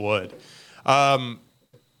hope that it would. And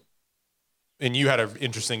you had an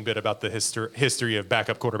interesting bit about the history of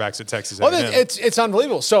backup quarterbacks at Texas A&M. Well, it's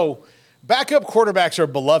unbelievable. So backup quarterbacks are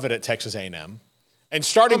beloved at Texas A&M, and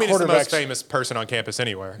starting quarterbacks. It's the most famous person on campus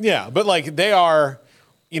anywhere. Yeah, but they are,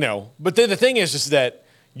 But then the thing is that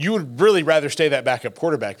you would really rather stay that backup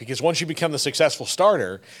quarterback, because once you become the successful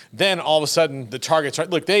starter, then all of a sudden the targets are.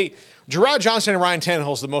 Look, Gerard Johnson and Ryan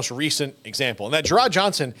Tannehill is the most recent example. And that Gerard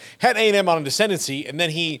Johnson had A&M on a descendancy, and then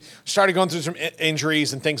he started going through some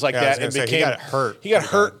injuries and things like that. And he got hurt. He got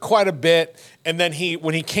hurt quite a bit. And then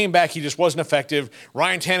when he came back, he just wasn't effective.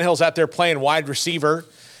 Ryan Tannehill's out there playing wide receiver.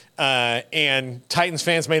 And Titans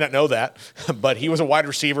fans may not know that, but he was a wide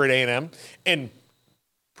receiver at A&M. And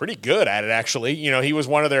pretty good at it, actually. He was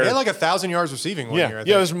one of their. He had 1,000 yards receiving one year. I think.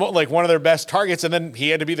 Yeah, it was one of their best targets, and then he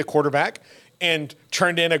had to be the quarterback and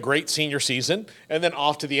turned in a great senior season, and then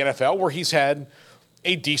off to the NFL, where he's had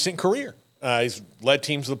a decent career. He's led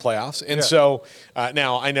teams to the playoffs, and so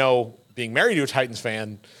now I know, being married to a Titans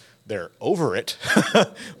fan, they're over it,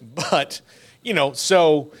 but.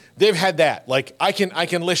 So they've had that. I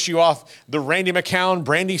can list you off the Randy McCown,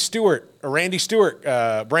 Brandon Stewart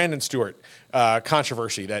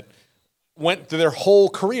controversy that went through their whole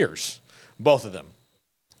careers, both of them.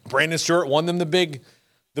 Brandon Stewart won them the Big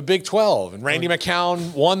 12, and Randy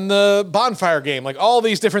McCown won the bonfire game. All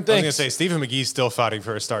these different things. I was going to say, Stephen McGee's still fighting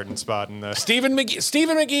for a starting spot in the. Stephen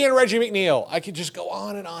McGee and Reggie McNeil. I could just go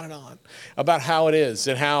on and on and on about how it is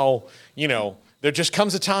and how, there just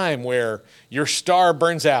comes a time where your star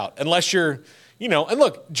burns out, unless you're, and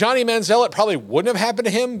look, Johnny Manziel, it probably wouldn't have happened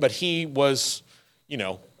to him, but he was,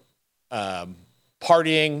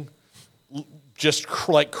 partying just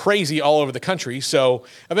like crazy all over the country. So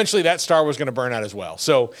eventually that star was going to burn out as well.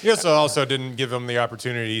 So he also didn't give him the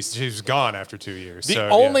opportunity. He was gone after 2 years. The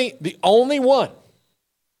only one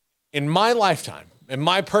in my lifetime, in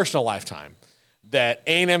my personal lifetime, that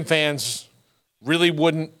A&M fans really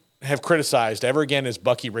wouldn't have criticized ever again is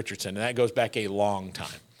Bucky Richardson, and that goes back a long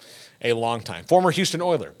time. A long time. Former Houston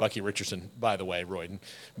Oiler, Bucky Richardson, by the way, Royden,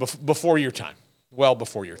 before your time. Well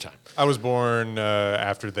before your time. I was born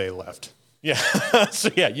after they left. Yeah. So,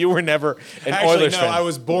 you were never an Actually, Oilers fan. I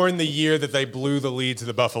was born the year that they blew the lead to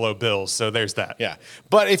the Buffalo Bills, so there's that. Yeah.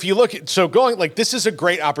 But if you look at, this is a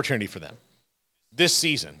great opportunity for them this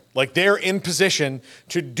season. They're in position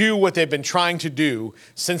to do what they've been trying to do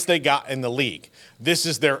since they got in the league. This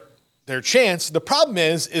is their chance. The problem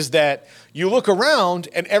is that you look around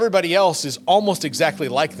and everybody else is almost exactly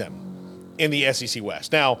like them in the SEC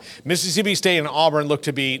West. Now, Mississippi State and Auburn look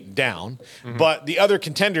to be down, but the other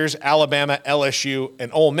contenders, Alabama, LSU,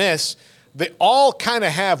 and Ole Miss, they all kind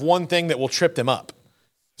of have one thing that will trip them up.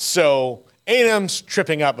 So A&M's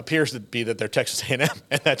tripping up appears to be that they're Texas A&M,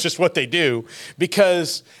 and that's just what they do,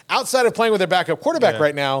 because outside of playing with their backup quarterback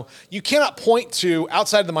right now, you cannot point to,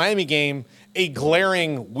 outside of the Miami game, a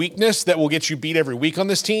glaring weakness that will get you beat every week on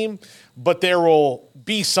this team, but there will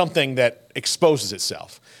be something that exposes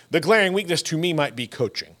itself. The glaring weakness to me might be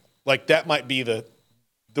coaching. That might be the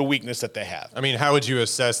weakness that they have. I mean, how would you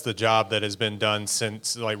assess the job that has been done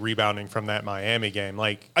since rebounding from that Miami game?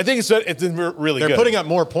 I think it's been really good. They're putting up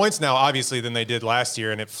more points now, obviously, than they did last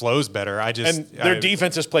year, and it flows better. And their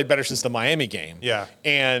defense has played better since the Miami game. Yeah.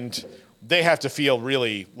 And they have to feel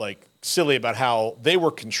really silly about how they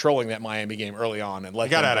were controlling that Miami game early on and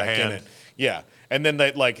got out of hand. In it. Yeah. And then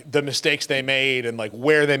they the mistakes they made and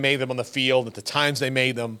where they made them on the field at the times they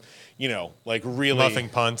made them, really muffing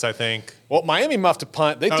punts, I think. Well, Miami muffed a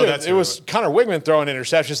punt. They did. It was Connor Wigman throwing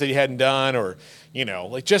interceptions that he hadn't done, or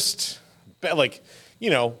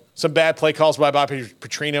some bad play calls by Bobby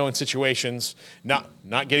Petrino in situations, not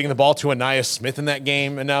getting the ball to Anaya Smith in that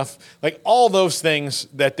game enough. All those things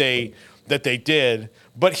that they that they did.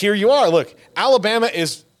 But here you are. Look, Alabama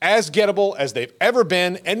is as gettable as they've ever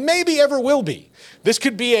been and maybe ever will be. This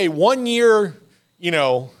could be a 1 year,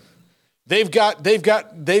 they've got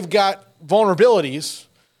vulnerabilities.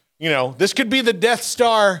 This could be the Death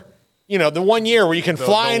Star, the 1 year where you can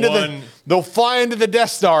they'll fly into the Death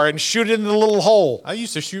Star and shoot it into the little hole. I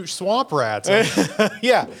used to shoot swamp rats.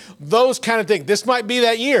 Yeah, those kind of things. This might be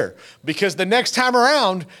that year because the next time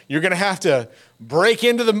around, you're going to have to break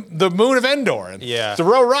into the moon of Endor and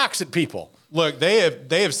throw rocks at people. Look, they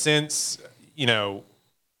have since,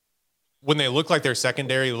 when they look like their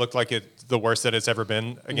secondary looked like it's the worst that it's ever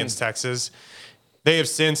been against Texas. They have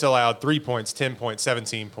since allowed 3 points, 10 points,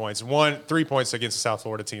 17 points, 3 points against the South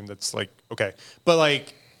Florida team. That's like, okay. But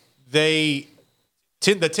like the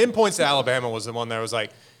 10 points to Alabama was the one that was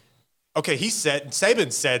like, okay,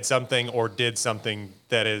 Saban said something or did something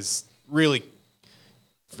that is really,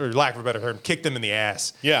 for lack of a better term, kicked them in the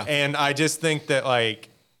ass. Yeah. And I just think that like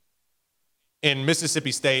in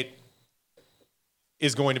Mississippi State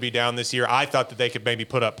is going to be down this year. I thought that they could maybe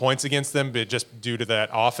put up points against them, but just due to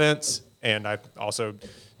that offense. And I also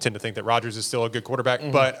tend to think that Rodgers is still a good quarterback.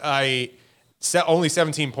 But only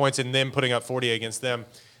 17 points and them putting up 40 against them.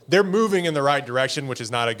 They're moving in the right direction, which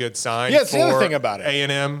is not a good sign. Yeah, it's the other thing about it.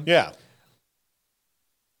 A&M. Yeah.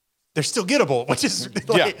 They're still gettable, which is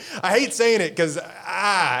like, I hate saying it because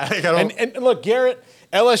and look, Garrett,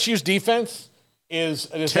 LSU's defense is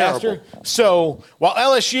a disaster. Terrible. So while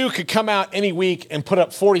LSU could come out any week and put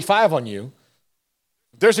up 45 on you,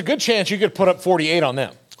 there's a good chance you could put up 48 on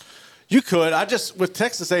them. You could. With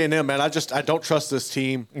Texas A&M, man, I don't trust this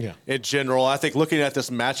team in general. I think looking at this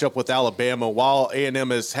matchup with Alabama, while A&M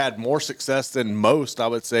has had more success than most, I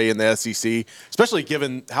would say, in the SEC, especially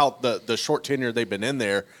given how the short tenure they've been in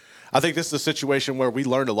there, I think this is a situation where we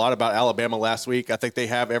learned a lot about Alabama last week. I think they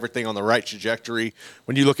have everything on the right trajectory.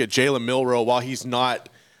 When you look at Jalen Milroe, while he's not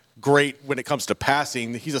great when it comes to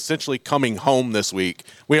passing, he's essentially coming home this week.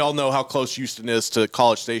 We all know how close Houston is to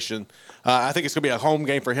College Station. I think it's going to be a home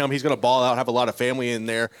game for him. He's going to ball out, have a lot of family in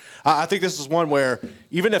there. I think this is one where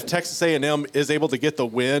even if Texas A&M is able to get the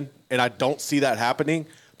win, and I don't see that happening,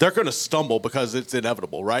 they're going to stumble because it's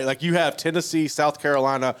inevitable, right? Like you have Tennessee, South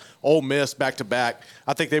Carolina, Ole Miss back-to-back.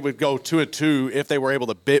 I think they would go 2-2 if they were able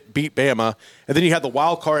to beat Bama. And then you have the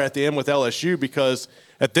wild card at the end with LSU because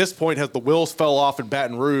at this point, has the wheels fell off in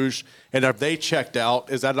Baton Rouge, and have they checked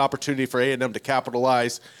out? Is that an opportunity for A&M to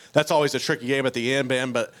capitalize? That's always a tricky game at the end,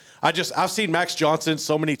 man. But I've seen Max Johnson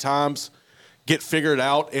so many times get figured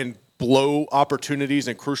out and blow opportunities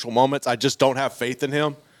in crucial moments. I just don't have faith in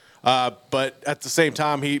him. But at the same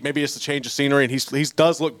time, maybe it's a change of scenery, and he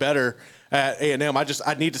does look better at A&M.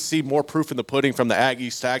 I need to see more proof in the pudding from the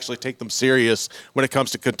Aggies to actually take them serious when it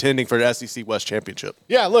comes to contending for the SEC West Championship.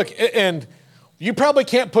 Yeah, look, and you probably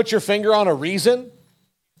can't put your finger on a reason.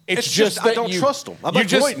 It's just that I don't trust them. I'm like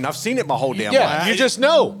Boyden. I've seen it my whole damn life. Yeah, you just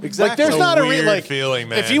know. Exactly. Like, there's not a weird feeling,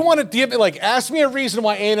 man. If you want to give me, ask me a reason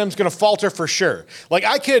why A&M's going to falter for sure. Like,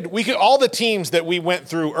 we could, all the teams that we went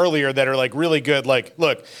through earlier that are like really good. Like,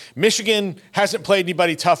 look, Michigan hasn't played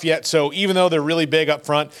anybody tough yet, so even though they're really big up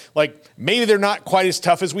front, like maybe they're not quite as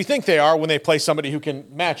tough as we think they are when they play somebody who can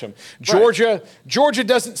match them. Georgia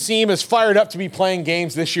doesn't seem as fired up to be playing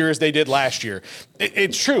games this year as they did last year.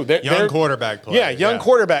 It's true. Young quarterback play. Yeah, young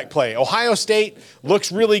quarterback play. Ohio State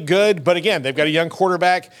looks really good, but again, they've got a young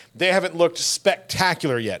quarterback. They haven't looked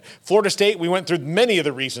spectacular yet. Florida State, we went through many of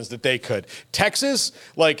the reasons that they could. Texas,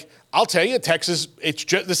 I'll tell you, Texas, it's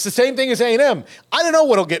the same thing as A&M. I don't know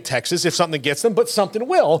what'll get Texas if something gets them, but something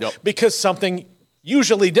will because something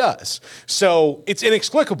usually does. So it's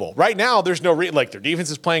inexplicable. Right now, there's no their defense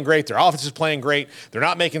is playing great, their offense is playing great, they're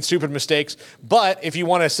not making stupid mistakes. But if you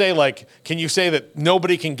want to say, can you say that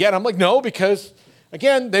nobody can get them? No, because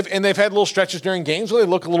again, they've had little stretches during games where they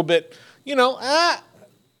look a little bit,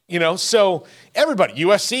 so everybody,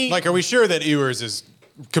 USC. Are we sure that Ewers is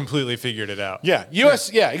completely figured it out? Yeah,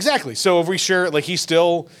 yeah, exactly. So if we sure,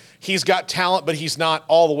 he's got talent, but he's not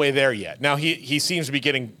all the way there yet. Now he seems to be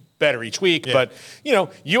getting better each week, but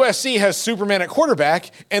USC has Superman at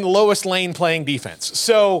quarterback and Lois Lane playing defense.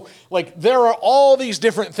 So there are all these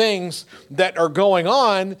different things that are going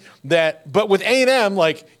on but with A&M,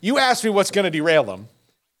 you asked me what's going to derail them.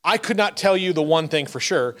 I could not tell you the one thing for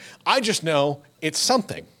sure. I just know it's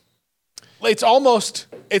something. It's almost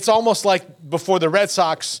like before the Red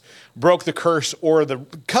Sox broke the curse or the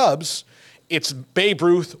Cubs, it's Babe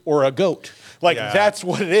Ruth or a goat. That's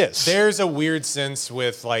what it is. There's a weird sense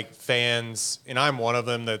with fans, and I'm one of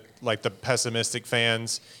them that the pessimistic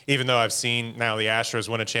fans, even though I've seen now the Astros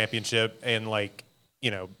win a championship and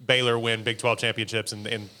Baylor win Big 12 championships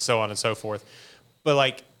and so on and so forth.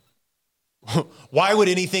 But why would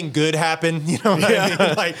anything good happen? You know what I mean?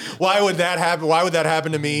 Like, why would that happen? Why would that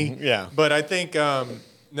happen to me? Yeah. But I think,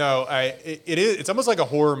 it's almost like a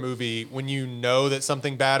horror movie when you know that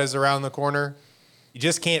something bad is around the corner. You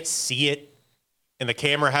just can't see it, and the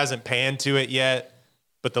camera hasn't panned to it yet,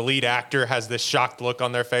 but the lead actor has this shocked look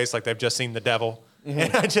on their face like they've just seen the devil.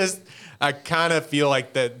 And I kind of feel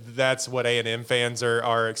like that's what A&M fans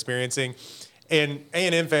are experiencing. And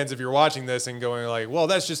A&M fans, if you're watching this and going like, well,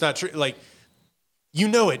 that's just not true. Like, you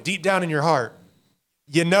know it deep down in your heart.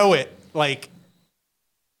 You know it. Like,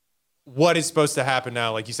 what is supposed to happen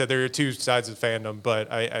now? Like you said, there are two sides of fandom, but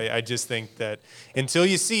I just think that until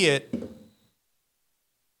you see it,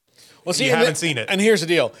 you haven't seen it. And here's the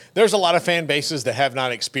deal. There's a lot of fan bases that have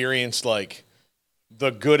not experienced, like,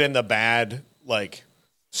 the good and the bad, like,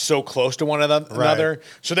 so close to one another. Right.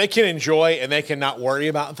 So they can enjoy and they can not worry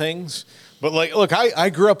about things. But, like, look, I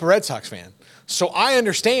grew up a Red Sox fan. So I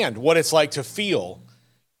understand what it's like to feel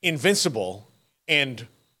invincible and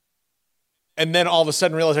then all of a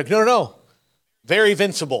sudden realize, like, no. Very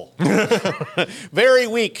invincible. Very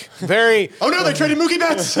weak. Very. Oh, no, they traded Mookie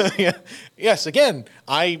Betts. Yeah. Yes, again,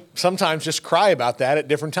 I sometimes just cry about that at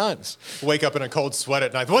different times. Wake up in a cold sweat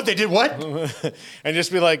at night. What? They did what? And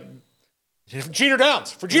just be like, for Jeter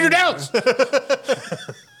Downs.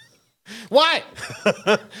 Why?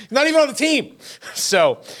 Not even on the team.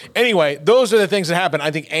 So, anyway, those are the things that happen. I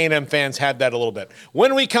think A&M fans had that a little bit.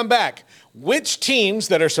 When we come back, which teams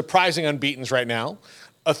that are surprising unbeatens right now,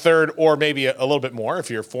 a third or maybe a little bit more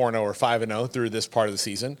if you're 4-0 or 5-0 through this part of the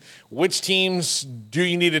season, which teams do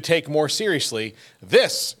you need to take more seriously?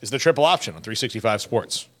 This is the Triple Option on 365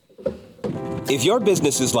 Sports. If your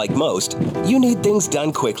business is like most, you need things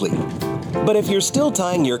done quickly. But if you're still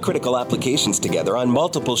tying your critical applications together on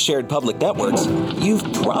multiple shared public networks, you've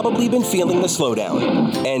probably been feeling the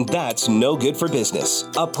slowdown. And that's no good for business.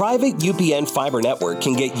 A private UPN fiber network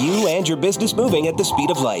can get you and your business moving at the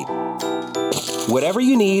speed of light. Whatever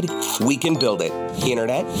you need, we can build it.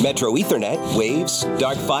 Internet, Metro Ethernet, Waves,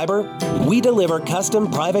 dark fiber. We deliver custom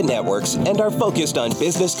private networks and are focused on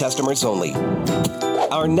business customers only.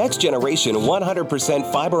 Our next generation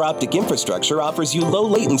 100% fiber optic infrastructure offers you low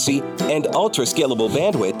latency and ultra scalable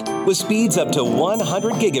bandwidth with speeds up to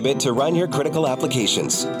 100 gigabit to run your critical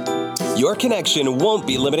applications. Your connection won't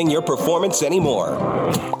be limiting your performance anymore.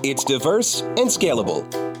 It's diverse and scalable,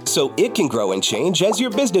 so it can grow and change as your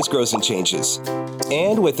business grows and changes.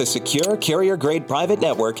 And with a secure carrier-grade private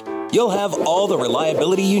network, you'll have all the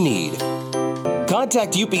reliability you need.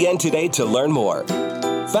 Contact UPN today to learn more.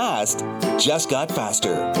 Fast just got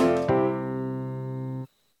faster.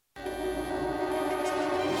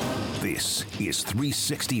 This is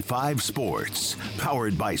 365 Sports,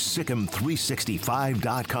 powered by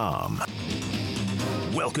Sikkim365.com.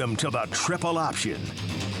 Welcome to the Triple Option.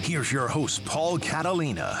 Here's your host, Paul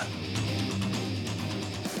Catalina.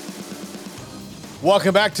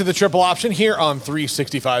 Welcome back to the Triple Option here on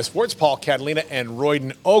 365 Sports. Paul Catalina and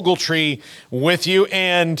Royden Ogletree with you.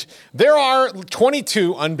 And there are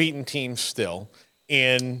 22 unbeaten teams still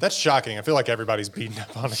in. That's shocking. I feel like everybody's beating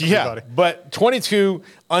up on everybody. Yeah, but 22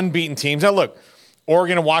 unbeaten teams. Now, look,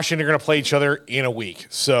 Oregon and Washington are going to play each other in a week.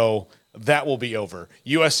 So that will be over.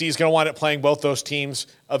 USC is going to wind up playing both those teams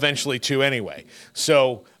eventually, too, anyway.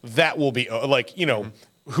 So that will be,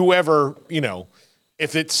 whoever,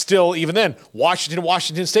 if it's still, even then,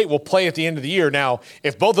 Washington State will play at the end of the year. Now,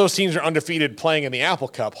 if both those teams are undefeated playing in the Apple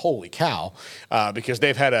Cup, holy cow, because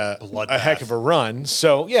they've had a heck of a run.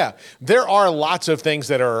 So, yeah, there are lots of things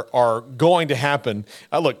that are going to happen.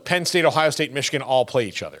 Look, Penn State, Ohio State, Michigan all play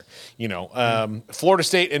each other. Florida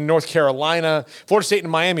State and North Carolina, Florida State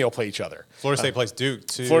and Miami will play each other. Florida State plays Duke,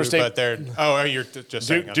 too. Florida State, but they're you're just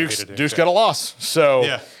saying Duke's got a loss. So,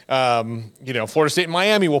 yeah. Florida State and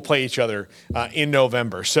Miami will play each other in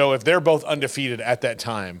November. So if they're both undefeated at that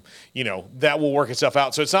time, that will work itself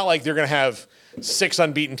out. So it's not like they're going to have 6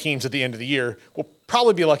 unbeaten teams at the end of the year. We'll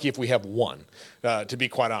probably be lucky if we have 1, to be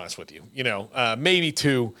quite honest with you. Maybe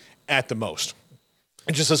 2 at the most.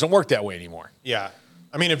 It just doesn't work that way anymore. Yeah.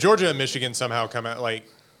 I mean, if Georgia and Michigan somehow come out, like,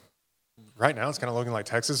 right now it's kind of looking like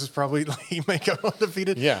Texas is probably make up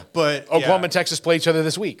undefeated. Yeah. But Oklahoma and Texas play each other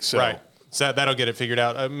this week. So. Right. So that'll get it figured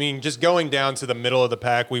out. I mean, just going down to the middle of the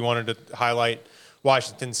pack, we wanted to highlight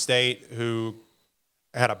Washington State, who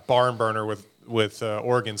had a barn burner with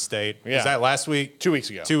Oregon State. Yeah. Was that last week? 2 weeks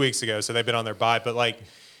ago. 2 weeks ago. So they've been on their bye, but like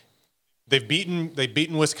they've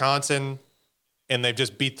beaten Wisconsin, and they've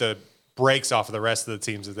just beat the brakes off of the rest of the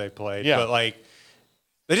teams that they've played. Yeah. But like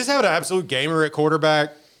they just have an absolute gamer at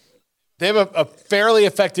quarterback. They have a fairly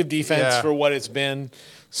effective defense for what it's been.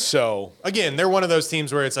 So again, they're one of those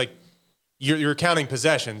teams where it's like you're counting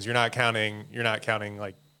possessions. You're not counting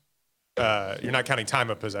like you're not counting time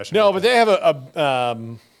of possession. No, but they have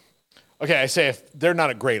okay, I say if they're not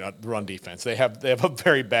a great run defense. They have a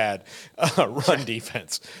very bad run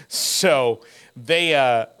defense. So they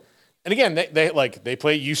and again they play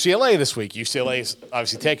UCLA this week. UCLA's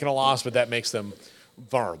obviously taking a loss, but that makes them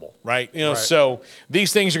vulnerable, right? Right. So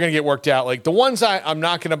these things are going to get worked out. Like the ones I'm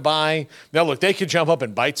not going to buy. Now look, they could jump up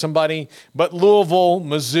and bite somebody, but Louisville,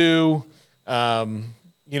 Mizzou,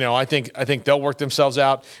 I think they'll work themselves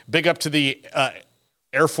out. Big up to the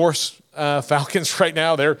Air Force Falcons right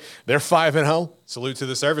now. They're 5-0. Salute to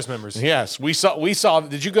the service members. Yes, we saw.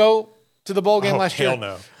 Did you go to the bowl game last year? Hell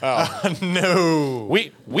no. Oh. No.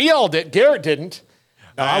 We all did. Garrett didn't.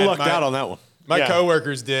 I lucked out on that one. My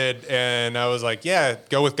coworkers did, and I was like, "Yeah,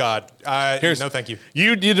 go with God." No, thank you.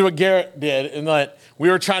 You did what Garrett did, and we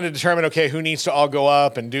were trying to determine, okay, who needs to all go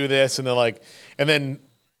up and do this, and then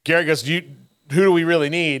Garrett goes, "Who do we really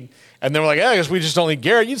need?" And then we're like, I guess we just don't need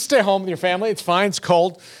Garrett. You stay home with your family. It's fine. It's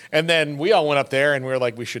cold. And then we all went up there, and we were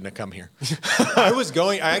like, we shouldn't have come here.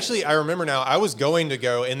 I remember now, I was going to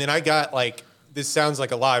go, and then I got this sounds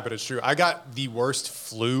like a lie, but it's true. I got the worst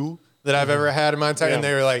flu that I've ever had in my entire, and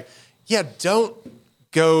they were like, yeah, don't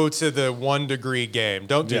go to the 1 degree game.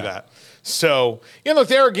 Don't do that. So, look,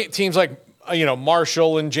 there are teams like,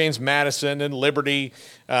 Marshall and James Madison and Liberty,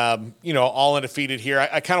 all undefeated here.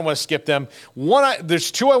 I kind of want to skip them.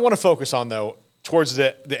 There's two I want to focus on, though, towards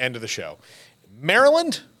the end of the show.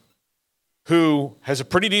 Maryland, who has a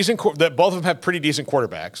pretty decent that both of them have pretty decent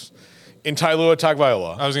quarterbacks, in Tailua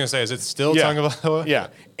Tagovailoa. I was going to say, is it still Tagovailoa? Yeah.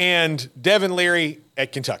 And Devin Leary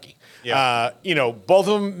at Kentucky. Yeah. Both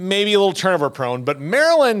of them maybe a little turnover prone, but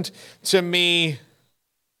Maryland, to me,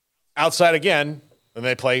 outside again, and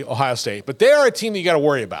they play Ohio State, but they are a team that you got to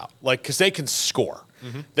worry about, because they can score.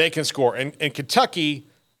 Mm-hmm. They can score. And Kentucky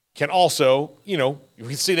can also, you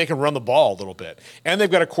can see they can run the ball a little bit. And they've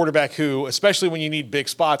got a quarterback who, especially when you need big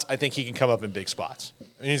spots, I think he can come up in big spots.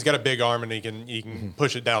 And he's got a big arm, and he can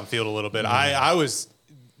push it downfield a little bit.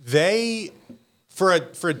 Mm-hmm.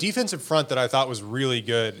 For a defensive front that I thought was really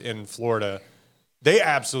good in Florida, they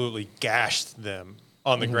absolutely gashed them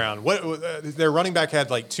on the ground. Their running back had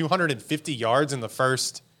 250 yards in the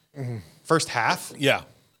first half. Yeah.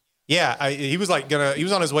 Yeah, he was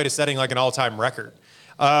on his way to setting an all-time record.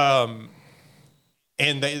 And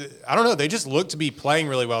I don't know, they just look to be playing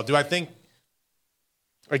really well. Do I think,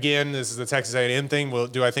 again, this is the Texas A&M thing,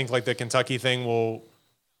 do I think the Kentucky thing will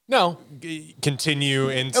continue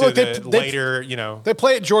into later, They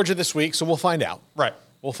play at Georgia this week, so we'll find out. Right.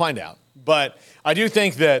 We'll find out. But I do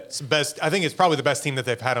think that I think it's probably the best team that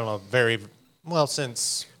they've had on a very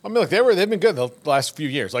since. I mean, look, they've been good the last few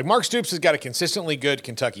years. Mark Stoops has got a consistently good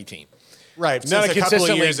Kentucky team. Right. Not since a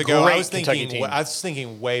couple of years ago, I was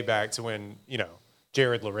thinking way back to when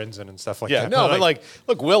Jared Lorenzen and stuff like that. Yeah, no, but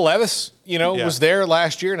look, Will Levis, was there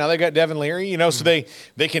last year. Now they got Devin Leary, so they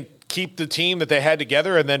can keep the team that they had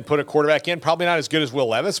together and then put a quarterback in. Probably not as good as Will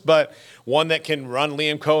Levis, but one that can run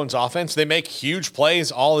Liam Cohen's offense. They make huge plays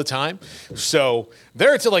all the time. So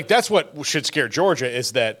that's what should scare Georgia,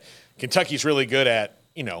 is that Kentucky's really good at,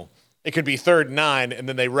 it could be 3rd and 9, and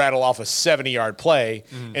then they rattle off a 70-yard play.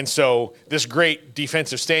 Mm-hmm. And so this great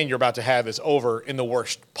defensive stand you're about to have is over in the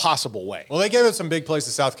worst possible way. Well, they gave us some big plays to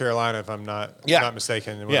South Carolina, if I'm not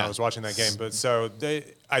mistaken, when I was watching that game. But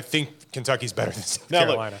I think Kentucky's better than South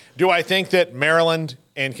Carolina. Look, do I think that Maryland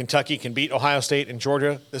and Kentucky can beat Ohio State and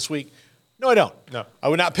Georgia this week? No, I don't. No. I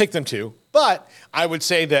would not pick them to. But I would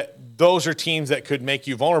say that those are teams that could make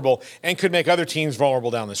you vulnerable and could make other teams vulnerable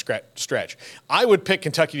down the stretch. I would pick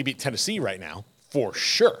Kentucky to beat Tennessee right now, for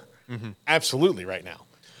sure. Mm-hmm. Absolutely right now.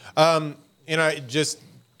 And I just,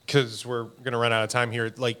 because we're going to run out of time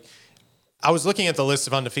here, I was looking at the list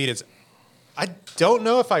of undefeateds. I don't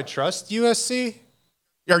know if I trust USC,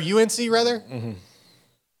 or UNC rather. Mm-hmm.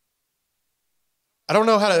 I don't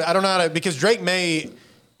know how to, because Drake May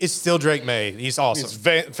is still Drake May. He's awesome. He's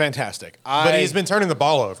fantastic. But he's been turning the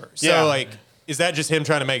ball over. So, is that just him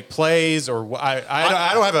trying to make plays? Or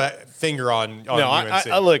I don't have a finger on UNC.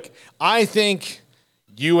 Look, I think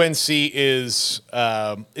UNC is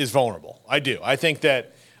vulnerable. I do. I think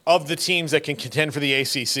that of the teams that can contend for the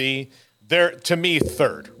ACC, they're, to me,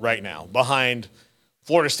 3rd right now, behind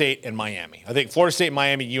Florida State and Miami. I think Florida State,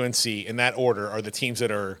 Miami, UNC, in that order, are the teams that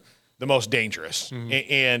are the most dangerous.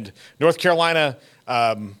 Mm-hmm. And North Carolina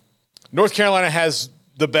has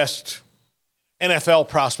the best NFL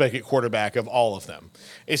prospect at quarterback of all of them.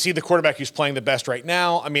 Is he the quarterback who's playing the best right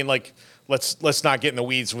now? I mean, let's not get in the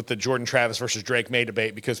weeds with the Jordan Travis versus Drake May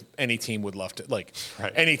debate, because any team would love to,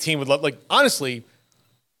 honestly,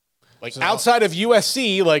 Like outside of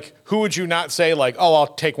USC, like who would you not say like, oh, I'll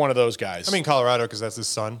take one of those guys? I mean Colorado because that's his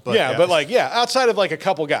son. But but outside of like a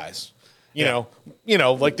couple guys, you know,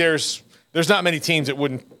 like there's not many teams that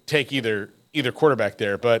wouldn't take either quarterback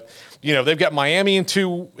there. But they've got Miami in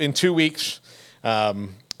 2 weeks, and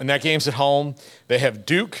that game's at home. They have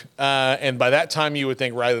Duke, and by that time you would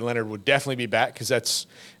think Riley Leonard would definitely be back because that's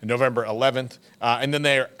November 11th, and then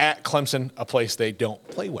they're at Clemson, a place they don't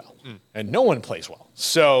play well, and no one plays well.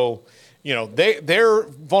 So they're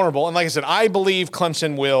vulnerable, and like I said, I believe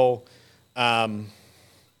Clemson will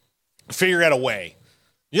figure out a way.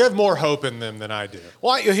 You have more hope in them than I do.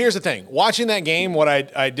 Well, here's the thing. Watching that game, what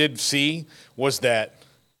I did see was that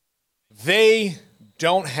they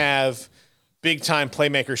don't have big-time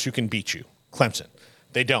playmakers who can beat you, Clemson.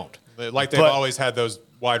 They don't. Like they've always had those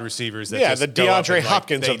wide receivers that just the DeAndre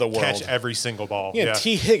Hopkins of the world. Catch every single ball. Yeah,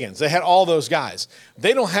 T. Higgins. They had all those guys.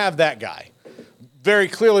 They don't have that guy. Very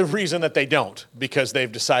clearly reason that they don't, because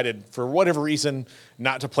they've decided for whatever reason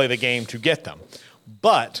not to play the game to get them.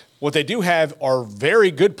 But what they do have are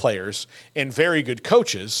very good players and very good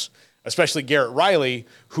coaches, especially Garrett Riley,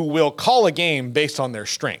 who will call a game based on their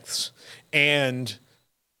strengths. And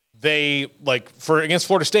they, against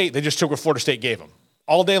Florida State, they just took what Florida State gave them.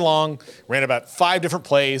 All day long, ran about 5 different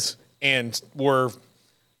plays, and were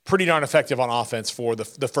pretty darn effective on offense for the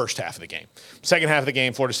first half of the game. Second half of the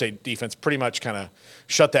game, Florida State defense pretty much kind of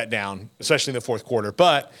shut that down, especially in the fourth quarter.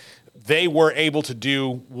 But they were able to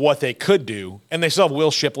do what they could do, and they still have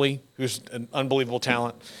Will Shipley, who's an unbelievable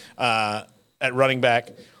talent at running back.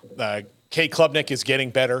 Cade Klubnik is getting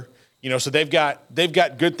better. So they've got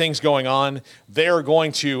good things going on. They're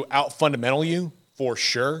going to out-fundamental you for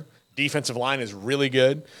sure. Defensive line is really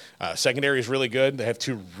good. Secondary is really good. They have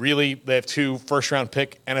two first-round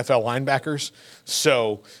pick NFL linebackers.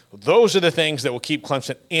 So those are the things that will keep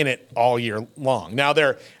Clemson in it all year long. Now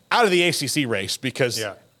they're out of the ACC race because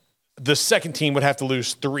the second team would have to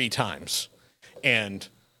lose 3 times, and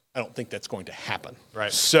I don't think that's going to happen.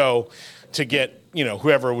 Right. So to get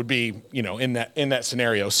whoever would be in that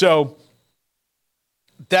scenario. So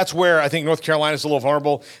that's where I think North Carolina's a little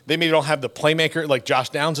vulnerable. They maybe don't have the playmaker, like Josh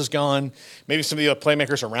Downs is gone. Maybe some of the other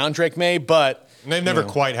playmakers around Drake May, but they've never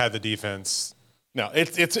quite had the defense. No,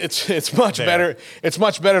 it's much better. It's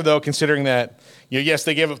much better though, considering that yes,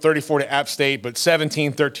 they gave up 34 to App State, but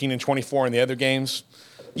 17, 13, and 24 in the other games.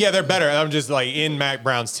 Yeah, they're better. I'm just in Mac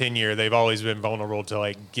Brown's tenure, they've always been vulnerable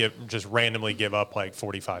to just randomly give up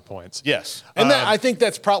 45 points. Yes, and I think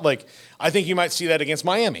that's probably I think you might see that against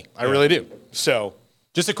Miami. I really do. So.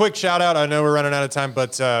 Just a quick shout out. I know we're running out of time,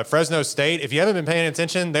 but Fresno State, if you haven't been paying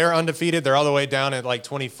attention, they're undefeated. They're all the way down at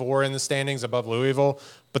 24 in the standings above Louisville,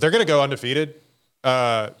 but they're going to go undefeated.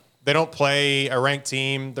 They don't play a ranked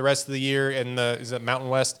team the rest of the year in the Mountain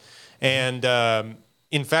West. And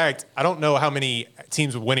in fact, I don't know how many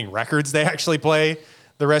teams with winning records they actually play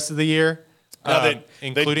the rest of the year,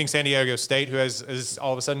 including San Diego State, who is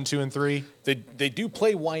all of a sudden 2-3. They do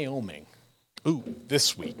play Wyoming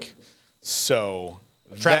this week. So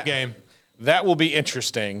trap game. That will be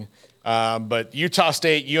interesting. But Utah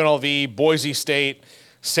State, UNLV, Boise State,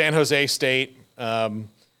 San Jose State,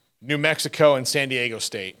 New Mexico, and San Diego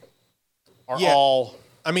State are all.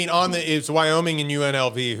 I mean, it's Wyoming and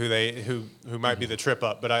UNLV who might be the trip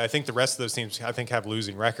up, but I think the rest of those teams have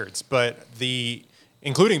losing records. But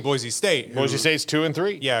including Boise State, Boise State's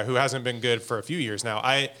 2-3. Yeah, who hasn't been good for a few years now.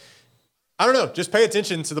 I don't know. Just pay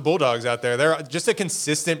attention to the Bulldogs out there. They're just a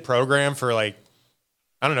consistent program for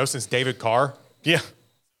since David Carr. Yeah.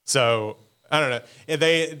 So I don't know.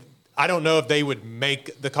 I don't know if they would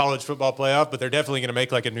make the college football playoff, but they're definitely going to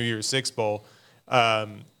make a New Year's Six bowl.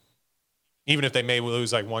 Even if they may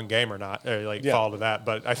lose one game or not, or fall to that.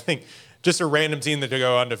 But I think just a random team that to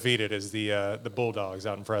go undefeated is the Bulldogs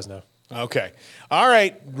out in Fresno. Okay. All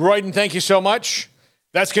right, Royden, thank you so much.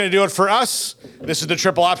 That's going to do it for us. This is the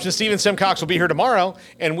Triple Option. Steven Simcox will be here tomorrow,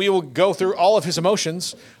 and we will go through all of his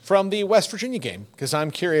emotions from the West Virginia game, because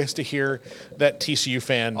I'm curious to hear that TCU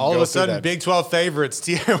fan. All of a sudden, Big 12 favorites,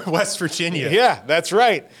 West Virginia. Yeah, that's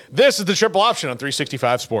right. This is the Triple Option on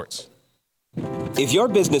 365 Sports. If your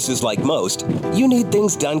business is like most, you need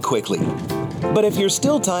things done quickly. But if you're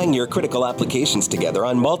still tying your critical applications together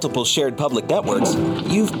on multiple shared public networks,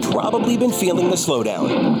 you've probably been feeling the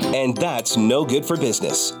slowdown. And that's no good for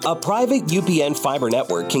business. A private UPN fiber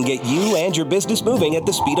network can get you and your business moving at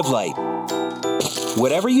the speed of light.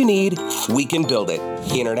 Whatever you need, we can build it.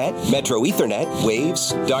 Internet, Metro Ethernet,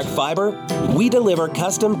 Waves, dark fiber. We deliver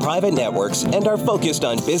custom private networks and are focused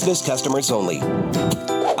on business customers only.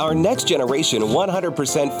 Our next generation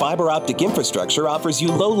 100% fiber optic infrastructure offers you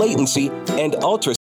low latency and ultra